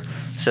the year,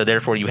 so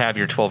therefore you have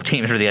your 12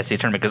 teams for the SEC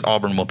tournament, because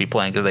Auburn won't be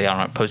playing because they are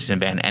on a postseason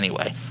ban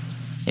anyway.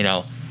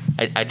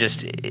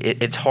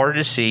 It's hard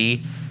to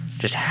see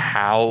just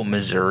how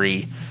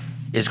Missouri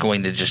is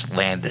going to just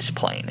land this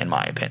plane, in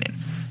my opinion.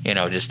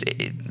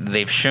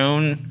 They've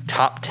shown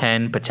top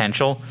 10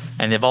 potential,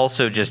 and they've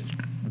also just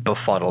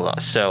befuddled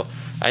us. So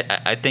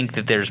I think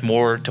that there's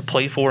more to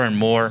play for and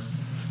more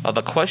of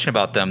a question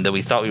about them that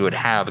we thought we would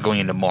have going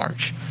into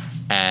March.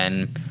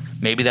 And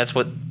maybe that's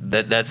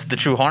the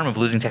true harm of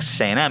losing Texas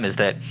A&M, is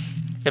that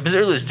if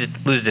Missouri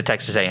loses to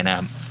Texas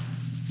A&M,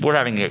 we're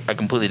having a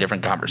completely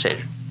different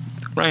conversation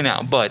right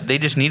now. But they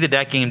just needed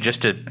that game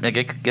just to,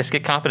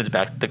 get confidence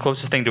back. The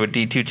closest thing to a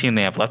D2 team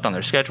they have left on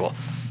their schedule.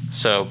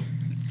 So,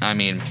 I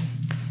mean,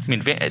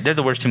 they're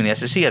the worst team in the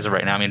SEC as of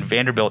right now. I mean,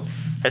 Vanderbilt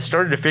has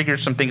started to figure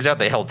some things out.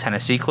 They held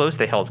Tennessee close.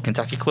 They held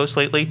Kentucky close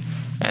lately.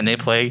 And they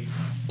play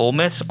Ole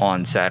Miss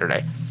on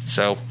Saturday.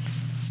 So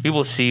we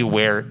will see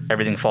where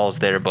everything falls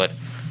there. But,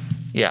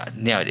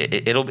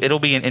 it'll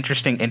be an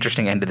interesting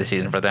end of the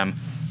season for them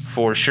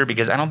for sure,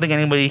 because I don't think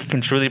anybody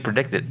can truly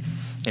predict it.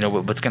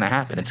 What's going to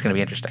happen. It's going to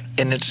be interesting.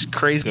 And it's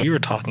crazy. You were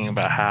talking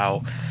about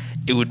how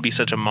it would be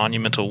such a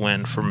monumental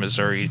win for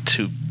Missouri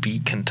to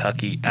beat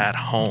Kentucky at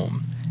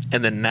home.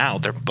 And then now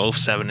they're both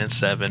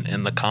 7-7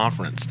 in the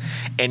conference.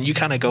 And you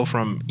kind of go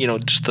from,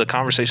 just the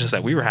conversations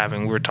that we were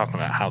having. We were talking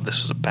about how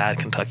this was a bad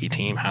Kentucky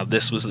team, how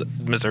this was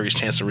Missouri's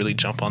chance to really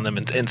jump on them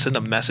and send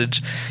a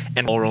message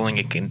and ball rolling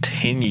and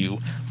continue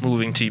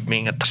moving to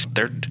being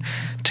they're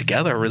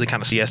together really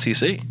kind of the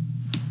SEC.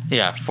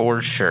 Yeah,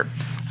 for sure.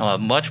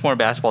 Much more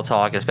basketball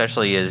talk,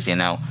 especially as,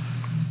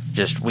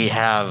 just we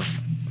have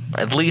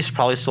at least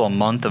probably still a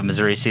month of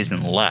Missouri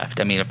season left.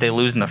 I mean, if they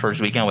lose in the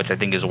first weekend, which I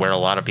think is where a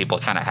lot of people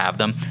kind of have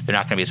them, they're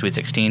not going to be a Sweet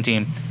 16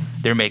 team.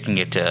 They're making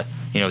it to,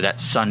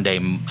 that Sunday.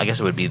 I guess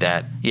it would be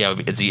that. Yeah,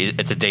 it's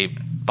a day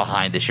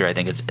behind this year. I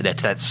think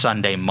that's that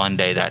Sunday,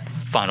 Monday, that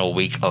final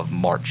week of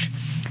March.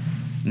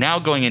 Now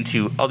going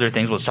into other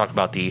things, let's talk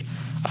about the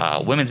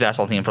women's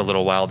basketball team for a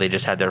little while. They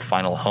just had their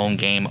final home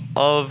game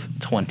of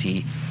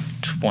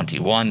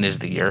 2021 is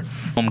the year.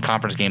 Home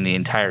conference game the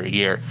entire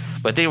year.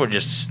 But they were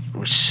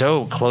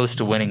so close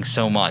to winning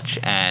so much.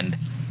 And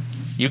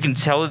you can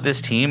tell that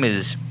this team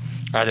is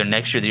either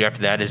next year or the year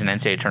after that is an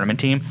NCAA tournament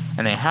team.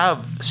 And they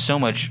have so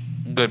much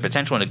good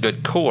potential and a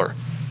good core.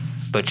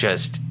 But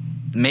just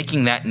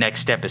making that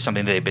next step is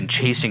something that they've been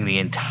chasing the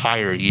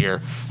entire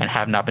year and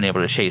have not been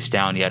able to chase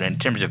down yet. In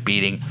terms of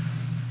beating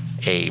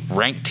a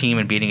ranked team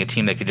and beating a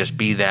team that could just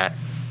be that.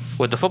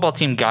 What the football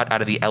team got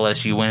out of the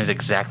LSU win is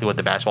exactly what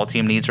the basketball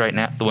team needs right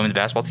now, the women's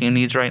basketball team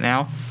needs right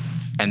now.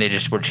 And they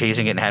just were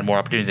chasing it and had more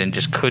opportunities and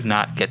just could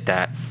not get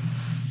that.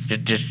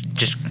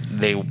 Just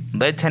they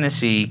led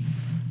Tennessee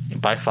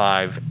by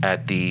 5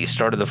 at the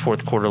start of the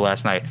fourth quarter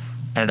last night,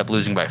 ended up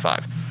losing by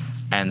 5.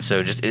 And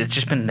so it's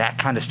just been that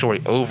kind of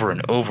story over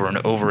and over and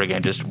over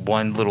again, just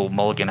one little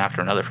mulligan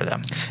after another for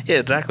them. Yeah,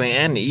 exactly.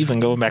 And even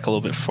going back a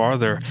little bit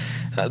farther,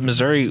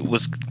 Missouri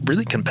was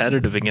really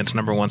competitive against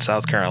number 1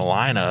 South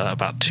Carolina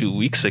about 2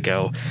 weeks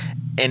ago,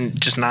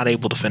 and just not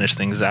able to finish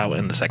things out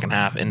in the second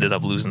half. Ended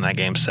up losing that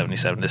game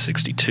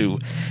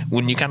 77-62.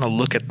 When you kind of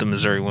look at the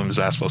Missouri women's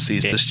basketball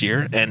season this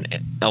year,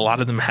 and a lot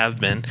of them have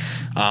been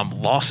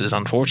losses,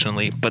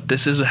 unfortunately, but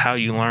this is how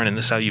you learn and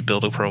this is how you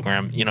build a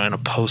program, in a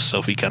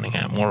post-Sophie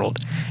Cunningham world.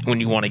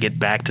 When you want to get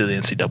back to the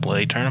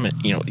NCAA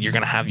tournament, you're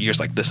going to have years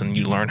like this, and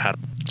you learn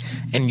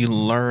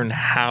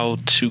how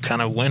to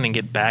kind of win and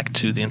get back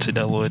to the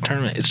NCAA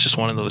tournament. It's just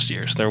one of those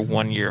years. They're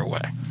 1 year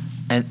away.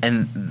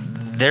 And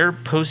their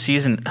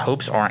postseason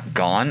hopes aren't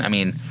gone. I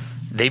mean,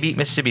 they beat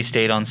Mississippi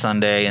State on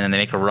Sunday, and then they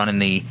make a run in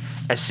the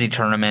SEC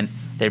tournament.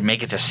 They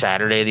make it to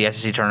Saturday, the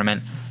SEC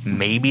tournament.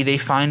 Maybe they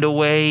find a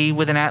way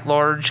with an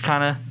at-large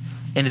kind of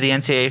into the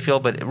NCAA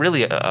field, but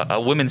really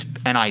a women's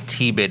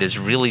NIT bid is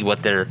really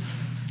what their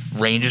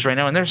range is right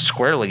now, and they're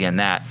squarely in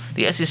that.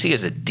 The SEC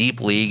is a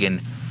deep league,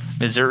 and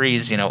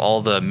Missouri's,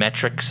 all the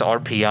metrics,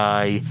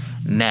 RPI,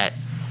 net,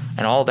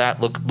 and all that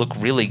look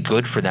really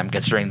good for them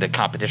considering the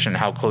competition and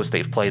how close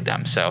they've played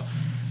them. So,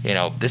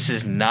 this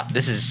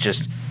is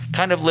just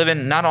kind of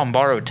living not on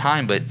borrowed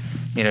time, but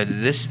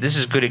this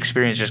is good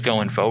experience just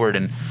going forward.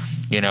 And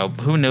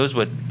who knows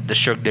what the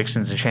Shook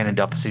Dixons and Shannon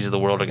Duplessis of the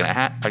world are going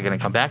to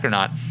come back or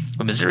not.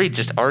 But Missouri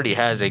just already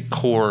has a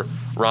core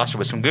roster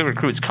with some good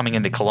recruits coming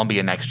into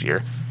Columbia next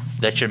year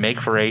that should make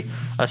for a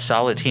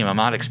solid team. I'm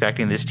not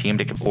expecting this team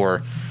to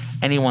or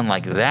anyone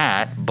like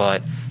that,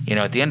 but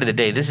at the end of the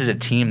day, this is a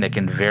team that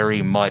can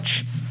very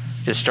much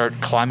just start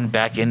climbing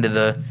back into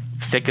the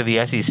thick of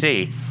the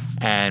SEC,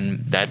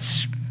 and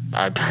that's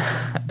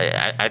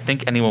I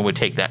think anyone would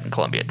take that in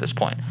Columbia at this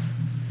point.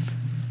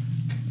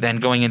 Then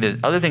going into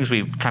other things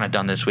we've kind of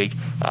done this week,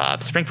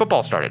 spring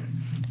football started,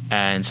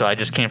 and so I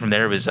just came from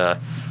there. It was a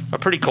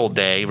pretty cold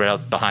day right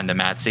out behind the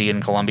Matsy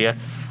in Columbia.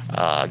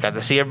 Got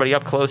to see everybody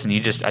up close, and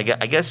I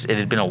guess it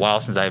had been a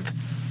while since I've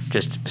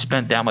just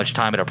spent that much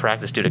time at a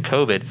practice due to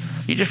COVID.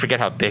 You just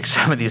forget how big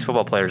some of these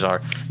football players are.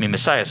 I mean,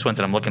 Messiah Swinson,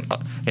 I'm looking,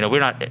 we're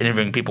not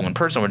interviewing people in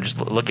person. We're just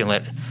looking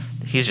at,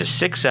 he's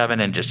just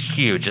 6'7" and just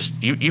huge. Just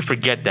you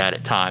forget that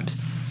at times.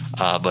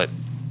 But,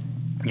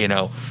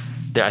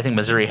 I think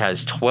Missouri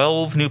has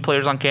 12 new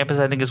players on campus,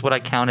 I think is what I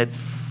counted.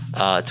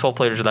 12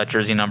 players without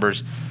jersey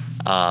numbers.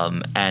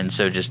 And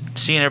so just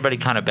seeing everybody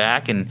kind of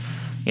back, and,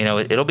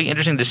 it'll be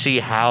interesting to see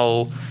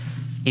how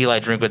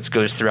Eli Drinkwitz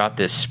goes throughout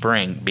this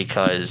spring,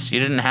 because you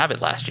didn't have it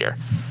last year.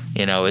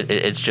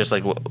 It's just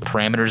like what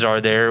parameters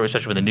are there,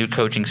 especially with the new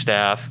coaching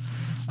staff,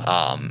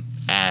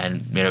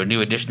 and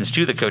new additions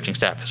to the coaching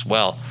staff as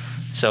well.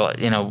 So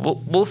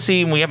we'll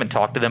see. We haven't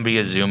talked to them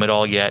via Zoom at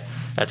all yet.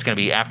 That's going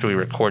to be after we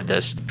record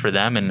this for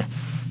them, and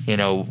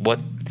what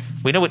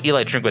we know what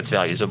Eli Drinkwitz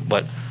values,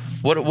 but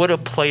what a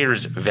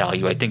player's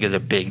value I think is a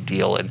big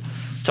deal. And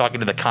talking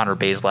to the Connor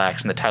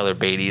Bazelaks and the Tyler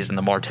Beatties and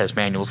the Martez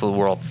Manuels of the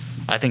world,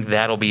 I think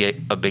that'll be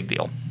a big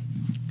deal.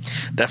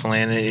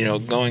 Definitely,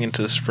 and going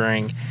into the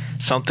spring,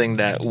 something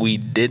that we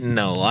didn't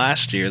know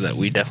last year that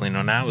we definitely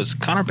know now is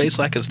Connor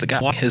Bazelak is the guy.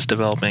 His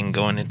developing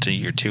going into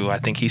year 2. I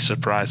think he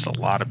surprised a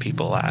lot of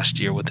people last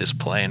year with his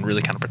play and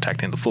really kind of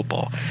protecting the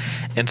football.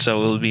 And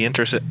so it'll be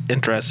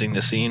interesting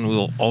to see, and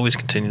we'll always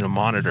continue to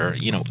monitor.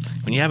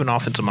 When you have an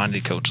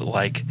offensive-minded coach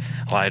like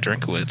Eli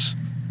Drinkwitz,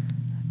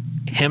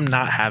 him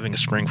not having a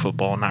spring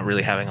football, not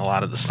really having a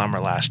lot of the summer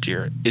last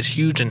year, is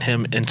huge in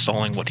him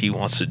installing what he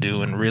wants to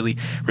do and really,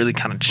 really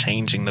kind of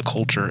changing the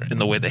culture in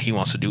the way that he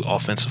wants to do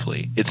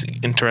offensively. It's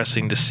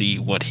interesting to see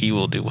what he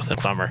will do with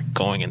the summer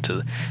going into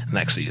the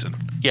next season.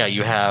 Yeah,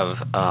 you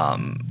have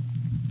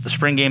the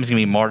spring game is going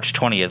to be March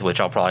 20th, which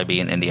I'll probably be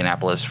in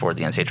Indianapolis for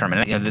the NCAA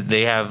tournament.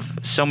 They have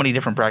so many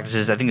different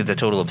practices. I think it's a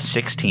total of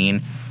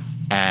 16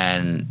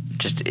 and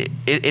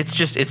it's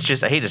just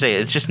I hate to say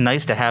it, it's just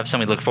nice to have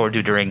something to look forward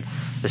to during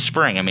the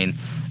spring. I mean,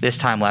 this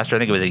time last year, I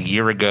think it was a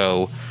year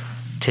ago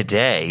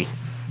today,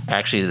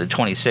 actually the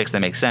 26th. That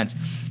makes sense.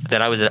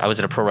 That I was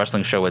at a pro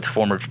wrestling show with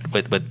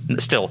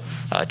still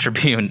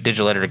Tribune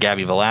digital editor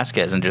Gabby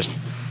Velasquez, and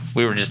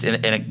we were just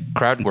in a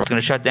crowd and we're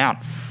going to shut down,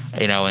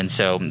 and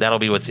so that'll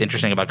be what's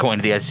interesting about going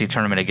to the SEC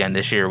tournament again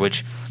this year,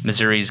 which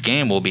Missouri's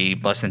game will be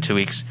less than 2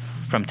 weeks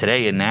from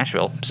today in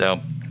Nashville. So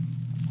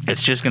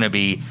it's just going to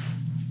be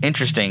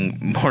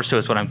interesting. More so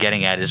is what I'm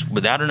getting at, is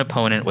without an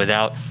opponent,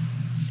 without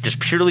just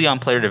purely on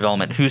player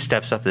development, who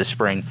steps up this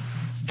spring,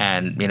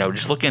 and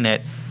just looking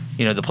at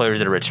the players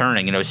that are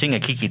returning, seeing a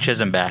Kiki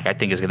Chisholm back, I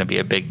think is going to be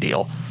a big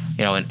deal.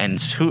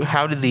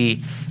 How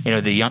did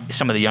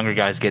some of the younger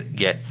guys get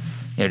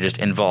just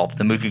involved?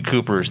 The Mookie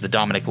Coopers, the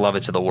Dominic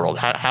Lovitz of the world.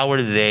 How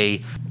are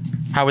they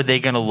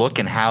going to look,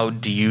 and how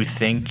do you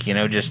think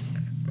just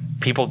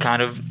people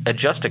kind of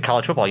adjust to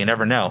college football? You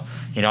never know.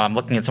 I'm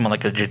looking at someone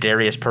like a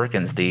Jadarius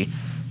Perkins, the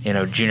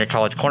junior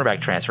college cornerback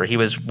transfer. He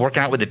was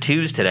working out with the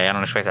twos today. I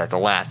don't expect that to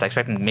last. I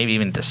expect him maybe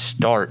even to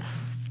start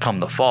come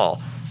the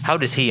fall. How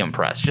does he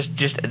impress? Just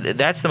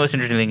that's the most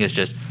interesting thing, is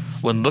just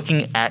when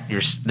looking at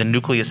the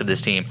nucleus of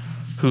this team,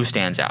 who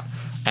stands out,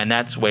 and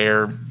that's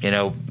where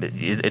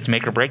it's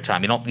make or break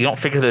time. You don't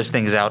figure those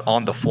things out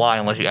on the fly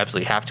unless you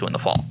absolutely have to in the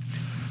fall.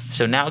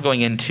 So now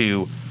going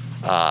into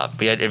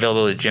we had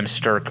availability of Jim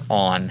Sturk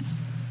on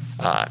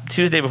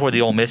Tuesday before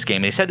the Ole Miss game.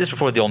 And he said this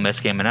before the Ole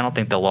Miss game, and I don't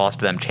think the loss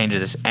to them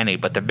changes this any.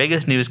 But the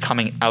biggest news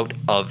coming out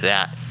of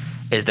that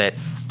is that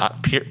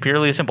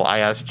purely simple. I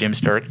asked Jim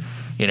Sturk,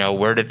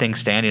 where did things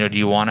stand? Do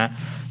you want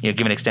to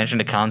give an extension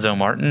to Konzo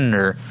Martin,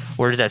 or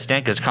where does that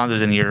stand? Because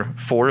Konzo's in year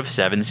 4 of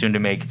 7, soon to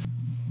make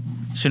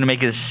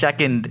his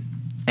second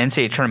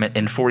NCAA tournament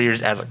in 4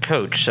 years as a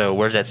coach. So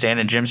where does that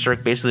stand? And Jim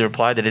Sturk basically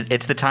replied that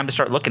it's the time to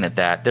start looking at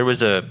that. There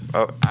was I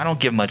don't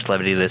give much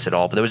levity to this at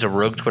all, but there was a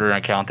rogue Twitter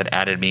account that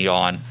added me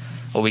on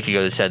a week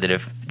ago that said that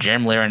if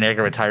Jeremy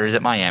Larranaga retires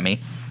at Miami,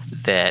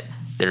 that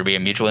there would be a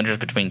mutual interest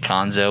between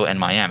Konzo and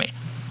Miami.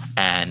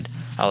 And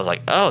I was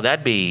like, oh,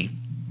 that'd be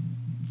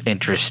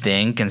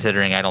interesting,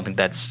 considering I don't think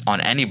that's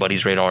on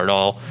anybody's radar at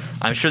all.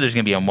 I'm sure there's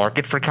going to be a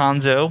market for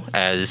Konzo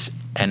as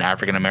an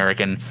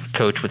African-American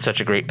coach with such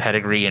a great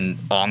pedigree and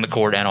on the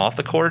court and off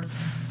the court.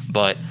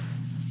 But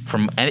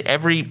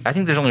I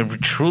think there's only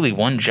truly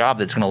one job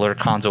that's going to lure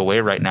Konzo away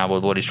right now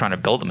with what he's trying to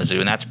build at Mizzou,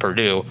 and that's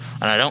Purdue.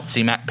 And I don't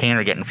see Matt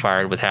Painter getting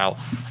fired with how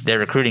they're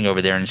recruiting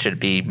over there, and should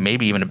be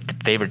maybe even a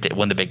favorite to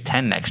win the Big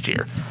Ten next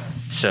year.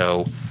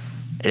 So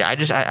I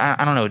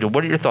don't know.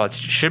 What are your thoughts?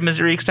 Should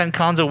Missouri extend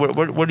Konzo?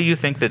 Where do you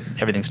think that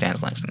everything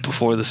stands, Langston?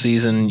 Before the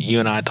season, you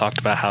and I talked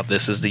about how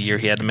this is the year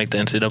he had to make the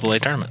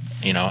NCAA tournament.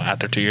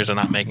 After 2 years of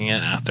not making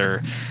it,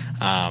 after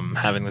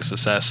having the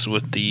success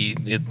with the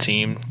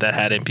team that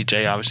had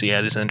MPJ, obviously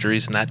had his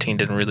injuries, and that team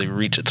didn't really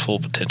reach its full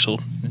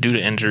potential due to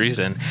injuries,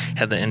 and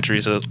had the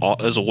injuries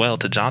as well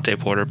to Jonte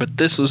Porter. But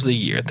this was the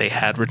year. They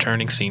had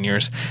returning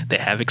seniors. They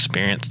have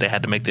experience. They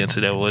had to make the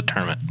NCAA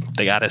tournament.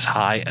 They got as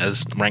high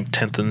as ranked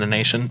 10th in the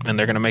nation, and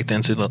they're going to make the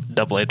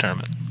NCAA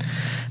tournament.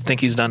 I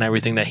think he's done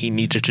everything that he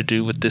needed to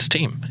do with this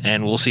team,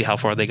 and we'll see how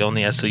far they go in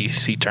the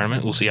SEC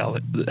tournament. We'll see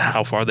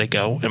how far they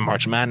go in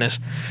March Madness.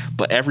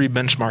 But every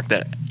benchmark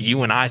that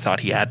you and I thought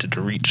he had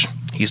to reach,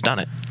 he's done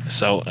it.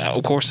 So,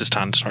 of course, it's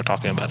time to start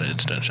talking about an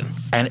extension.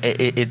 And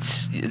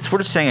it's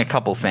worth saying a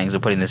couple things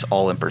and putting this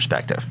all in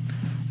perspective.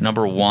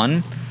 Number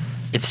one,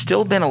 it's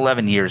still been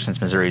 11 years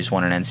since Missouri's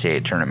won an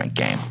NCAA tournament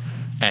game,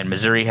 and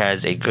Missouri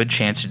has a good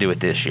chance to do it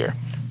this year.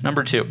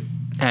 Number two,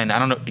 and I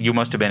don't know, you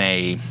must have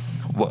been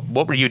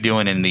what were you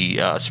doing in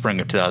the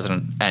spring of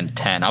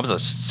 2010? I was a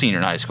senior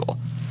in high school.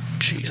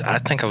 Jeez, I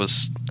think I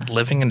was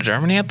living in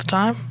Germany at the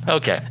time.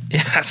 Okay.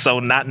 Yeah, so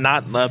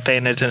not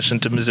paying attention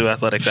to Mizzou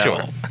athletics at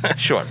all.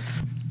 Sure.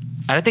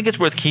 And I think it's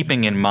worth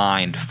keeping in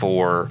mind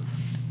for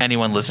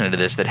anyone listening to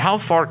this that how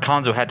far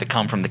Konzo had to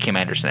come from the Kim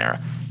Anderson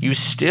era. You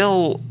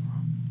still,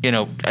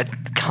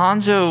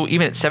 Konzo,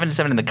 even at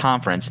 7-7 in the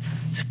conference,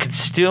 could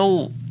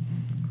still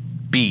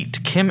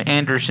beat Kim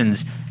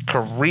Anderson's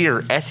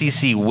career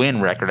SEC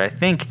win record. I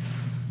think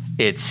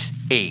it's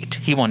 8.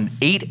 He won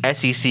 8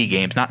 SEC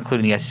games, not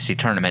including the SEC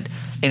tournament,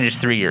 in his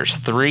 3 years.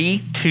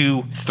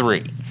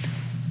 3-2-3.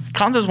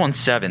 Konzo's won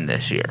 7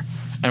 this year.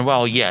 And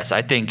while, yes,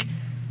 I think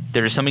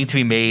there is something to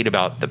be made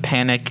about the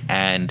panic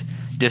and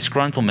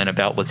disgruntlement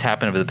about what's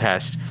happened over the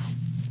past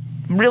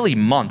really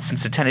months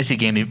since the Tennessee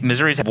game,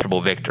 Missouri's had a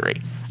comfortable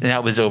victory, and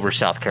that was over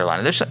South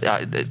Carolina. There's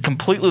a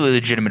completely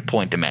legitimate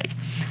point to make.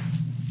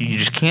 You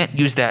just can't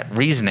use that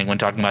reasoning when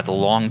talking about the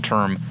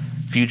long-term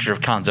future of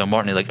Konzo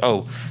Martin. Like,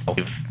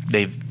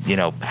 they've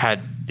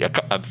had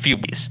a few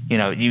bees.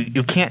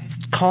 You can't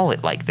call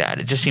it like that.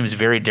 It just seems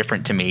very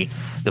different to me,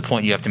 the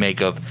point you have to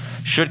make of,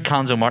 should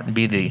Konzo Martin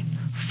be the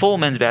full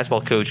men's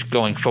basketball coach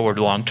going forward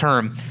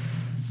long-term,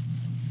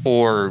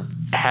 or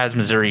has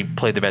Missouri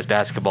played the best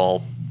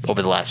basketball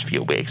over the last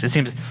few weeks? It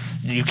seems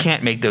you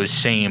can't make those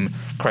same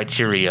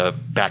criteria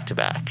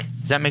back-to-back.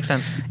 Does that make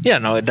sense? Yeah,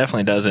 no, it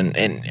definitely does. And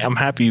I'm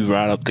happy you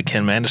brought up the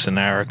Ken Anderson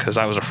era because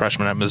I was a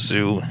freshman at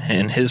Mizzou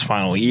in his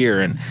final year.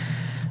 And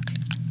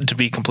to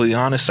be completely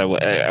honest,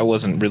 I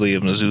wasn't really a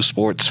Mizzou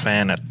sports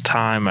fan at the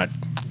time. I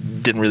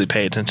didn't really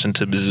pay attention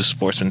to Mizzou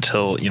sports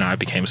until, I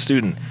became a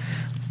student.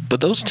 But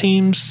those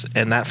teams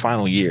in that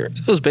final year,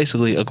 it was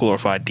basically a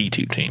glorified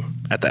D2 team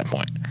at that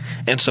point.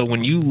 And so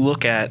when you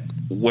look at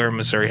where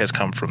Missouri has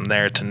come from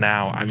there to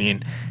now, I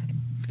mean,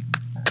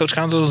 Coach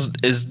Konzo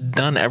has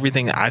done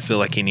everything I feel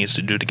like he needs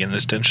to do to get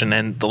his attention,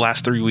 and the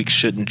last 3 weeks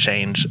shouldn't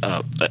change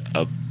a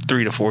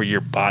 3 to 4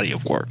 year body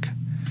of work.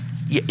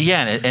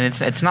 Yeah, and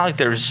it's not like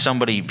there's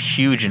somebody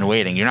huge in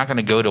waiting. You're not going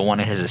to go to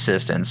one of his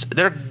assistants.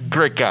 They're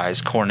great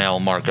guys, Cornell,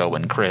 Marco,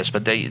 and Chris,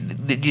 but you're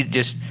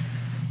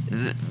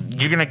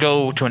going to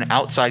go to an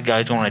outside guy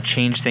who's going to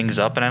change things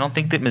up, and I don't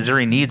think that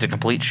Missouri needs a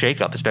complete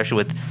shakeup, especially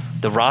with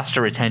the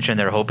roster retention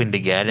they're hoping to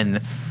get and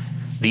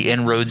the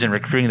inroads and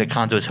recruiting that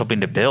Konzo is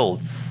hoping to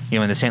build,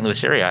 in the St.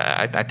 Louis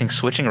area. I think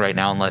switching right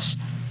now, unless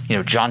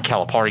John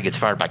Calipari gets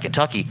fired by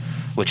Kentucky,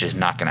 which is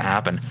not going to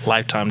happen.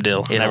 Lifetime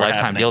deal. It's a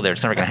lifetime deal there.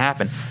 It's never going to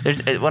happen.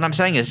 What I'm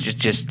saying is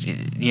just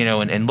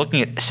and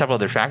looking at several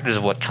other factors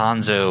of what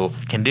Konzo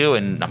can do,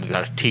 and I'm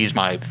going to tease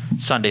my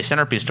Sunday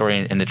centerpiece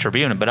story in the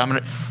Tribune, but I'm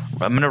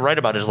going to write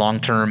about his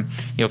long-term,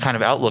 kind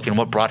of outlook and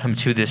what brought him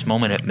to this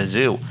moment at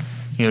Mizzou.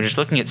 Just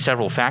looking at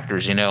several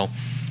factors,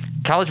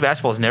 college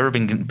basketball has never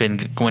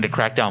been going to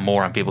crack down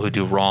more on people who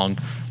do wrong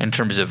in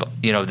terms of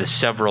the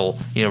several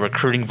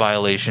recruiting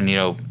violation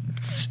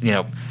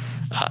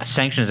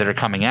sanctions that are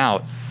coming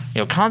out.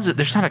 Konzo,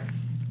 there's not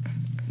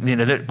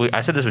a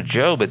I said this with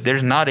Joe, but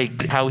there's not a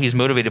how he's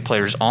motivated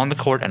players on the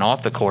court and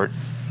off the court.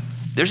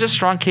 There's a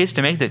strong case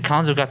to make that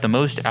Konzo got the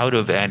most out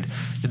of and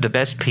the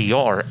best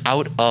PR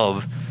out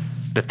of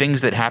the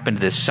things that happened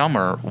this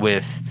summer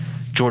with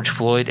George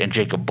Floyd and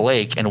Jacob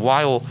Blake. And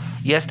while,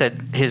 yes, that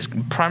his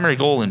primary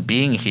goal in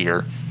being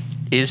here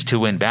is to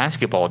win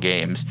basketball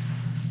games,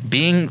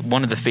 being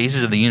one of the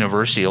faces of the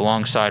university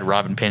alongside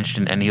Robin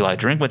Pinchton and Eli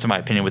Drinkwitz, in my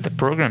opinion, with the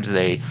programs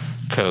they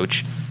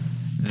coach,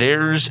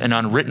 there's an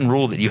unwritten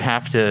rule that you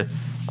have to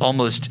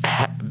almost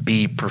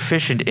be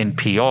proficient in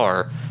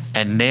PR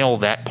and nail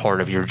that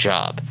part of your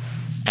job.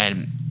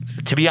 And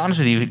to be honest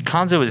with you,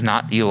 Konzo is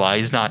not Eli.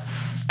 He's not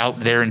out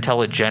there and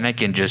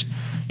telegenic and just,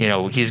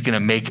 he's going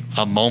to make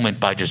a moment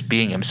by just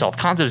being himself.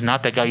 Konzo's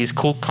not that guy. He's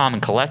cool, calm,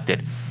 and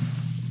collected.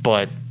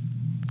 But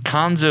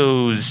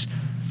Konzo's,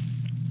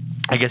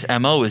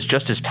 MO is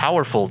just as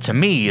powerful to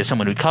me as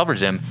someone who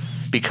covers him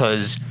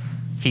because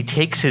he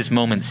takes his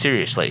moments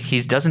seriously.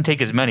 He doesn't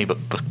take as many,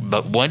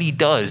 but when he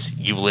does,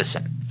 you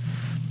listen.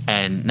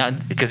 And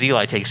not because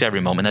Eli takes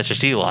every moment. That's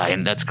just Eli,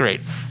 and that's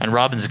great. And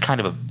Robin's kind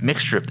of a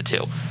mixture of the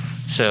two.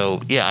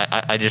 So,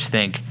 yeah, I just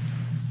think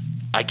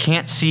I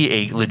can't see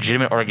a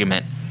legitimate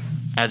argument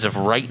as of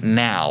right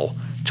now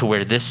to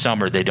where this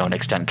summer they don't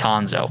extend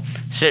Konzo.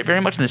 So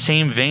very much in the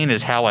same vein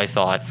as how I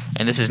thought,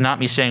 and this is not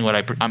me saying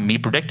I'm me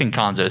predicting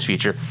Konzo's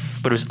future,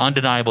 but it was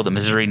undeniable that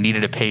Missouri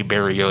needed to pay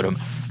Barry Odom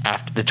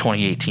after the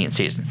 2018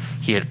 season.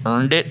 He had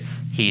earned it.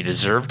 He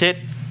deserved it.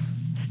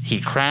 He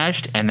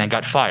crashed and then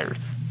got fired.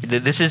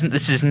 This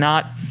is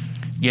not,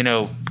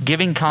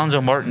 giving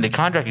Konzo Martin the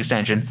contract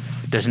extension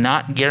does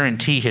not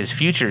guarantee his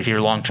future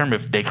here long term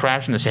if they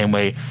crash in the same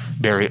way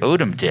Barry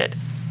Odom did.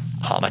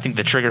 I think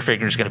the trigger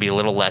finger is going to be a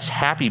little less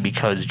happy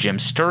because Jim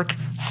Sturk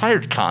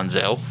hired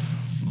Konzo,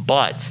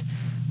 but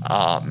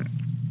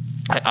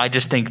I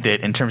just think that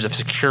in terms of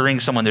securing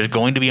someone there's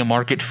going to be a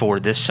market for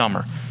this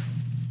summer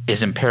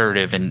is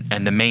imperative,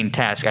 and the main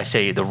task, I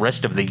say, the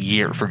rest of the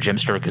year for Jim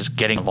Sturk is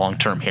getting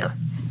long-term here.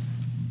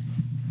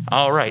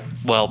 All right.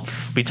 Well,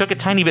 we took a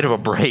tiny bit of a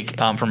break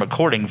from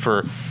recording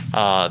for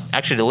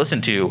actually to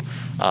listen to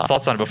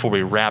thoughts on it before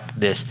we wrap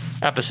this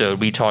episode.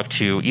 We talked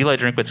to Eli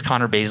Drinkwitz,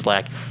 Connor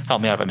Bazelak.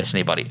 Help me out if I miss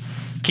anybody.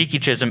 Kiki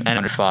Chisholm, and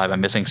under 5.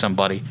 I'm missing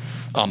somebody.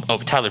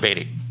 Tyler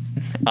Beatty.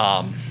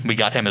 We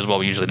got him as well.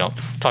 We usually don't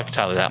talk to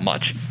Tyler that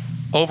much.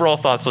 Overall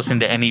thoughts listening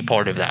to any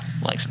part of that,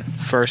 Langston?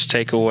 First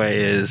takeaway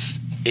is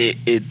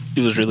it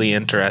was really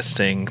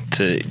interesting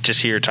to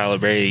just hear Tyler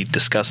Beatty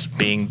discuss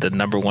being the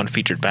number one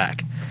featured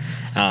back.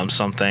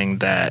 Something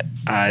that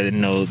I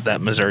know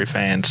that Missouri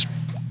fans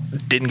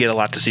didn't get a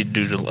lot to see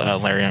due to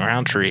Larry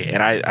Roundtree,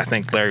 and I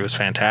think Larry was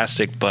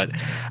fantastic, but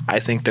I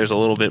think there's a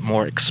little bit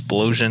more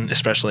explosion,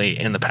 especially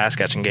in the pass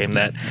catching game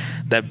that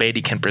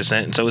Beatty can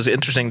present. And so it was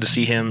interesting to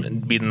see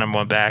him be the number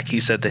one back. He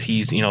said that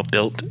he's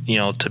built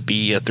to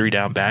be a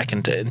 3-down back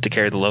and to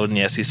carry the load in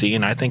the SEC,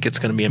 and I think it's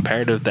going to be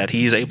imperative that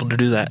he's able to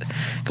do that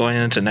going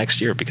into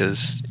next year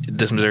because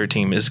this Missouri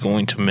team is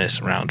going to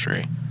miss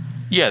Roundtree.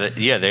 Yeah,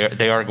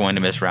 they are going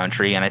to miss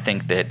Roundtree, and I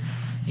think that,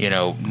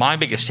 my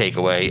biggest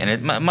takeaway, and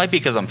it might be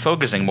because I'm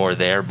focusing more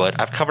there, but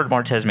I've covered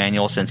Martez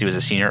Manuel since he was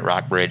a senior at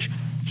Rockbridge.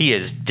 He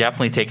has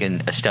definitely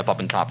taken a step up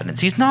in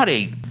confidence. He's not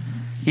an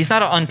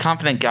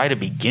unconfident guy to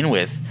begin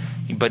with.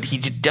 but he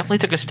definitely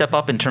took a step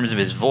up in terms of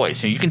his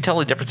voice. You can tell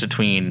the difference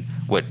between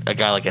what a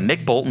guy like a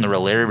Nick Bolton or a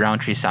Larry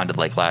Roundtree sounded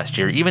like last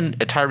year, even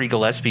a Tyree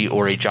Gillespie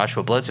or a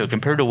Joshua Bledsoe,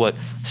 compared to what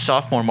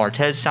sophomore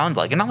Martez sounded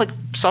like. And not like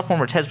sophomore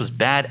Martez was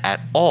bad at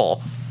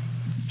all.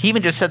 He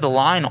even just said the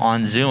line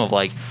on Zoom of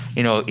like,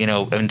 in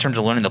terms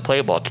of learning the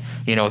playbook,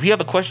 if you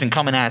have a question,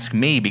 come and ask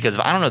me, because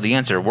if I don't know the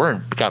answer,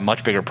 we've got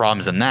much bigger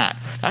problems than that.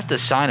 That's the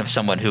sign of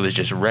someone who is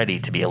just ready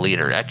to be a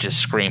leader. That just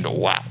screamed,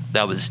 wow.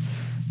 That was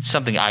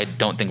something I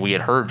don't think we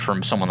had heard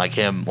from someone like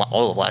him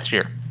all of last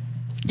year.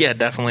 Yeah,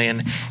 definitely.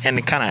 And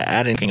kind of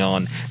adding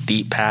on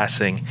deep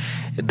passing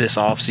this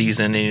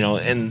offseason,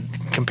 in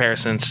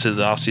comparisons to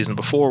the offseason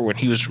before when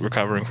he was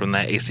recovering from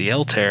that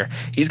ACL tear,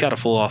 he's got a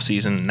full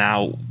offseason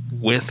now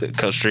with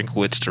Coach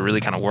Drinkwitz to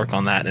really kind of work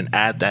on that and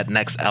add that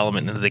next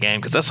element into the game,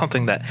 because that's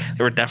something that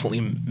they were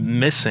definitely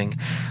missing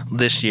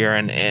this year.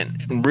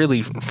 And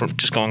really, from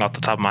just going off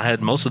the top of my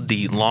head, most of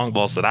the long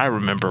balls that I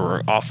remember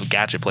were off of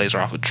gadget plays or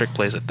off of trick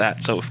plays at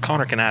that. So if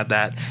Connor can add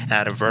that,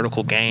 add a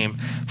vertical game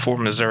for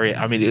Missouri,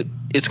 I mean,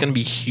 it's going to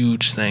be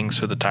huge things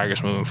for the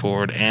Tigers moving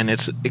forward. And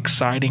it's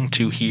exciting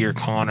to hear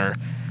Connor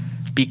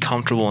be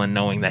comfortable in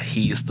knowing that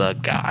he's the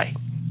guy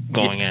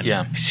going in.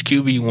 Yeah. He's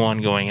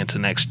QB1 going into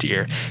next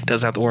year. He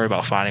doesn't have to worry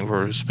about fighting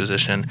for his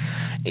position.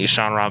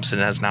 Sean Robinson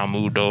has now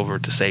moved over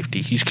to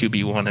safety. He's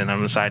QB1, and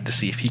I'm excited to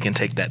see if he can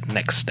take that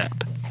next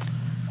step.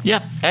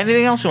 Yeah.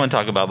 Anything else you want to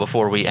talk about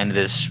before we end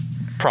this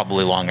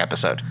probably long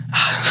episode?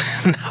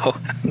 No,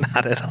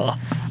 not at all.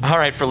 All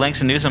right. For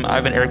Langston Newsome,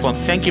 I've been Eric Blum.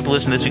 Thank you for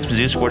listening to this week's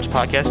Mizzou Sports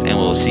Podcast, and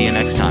we'll see you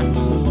next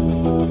time.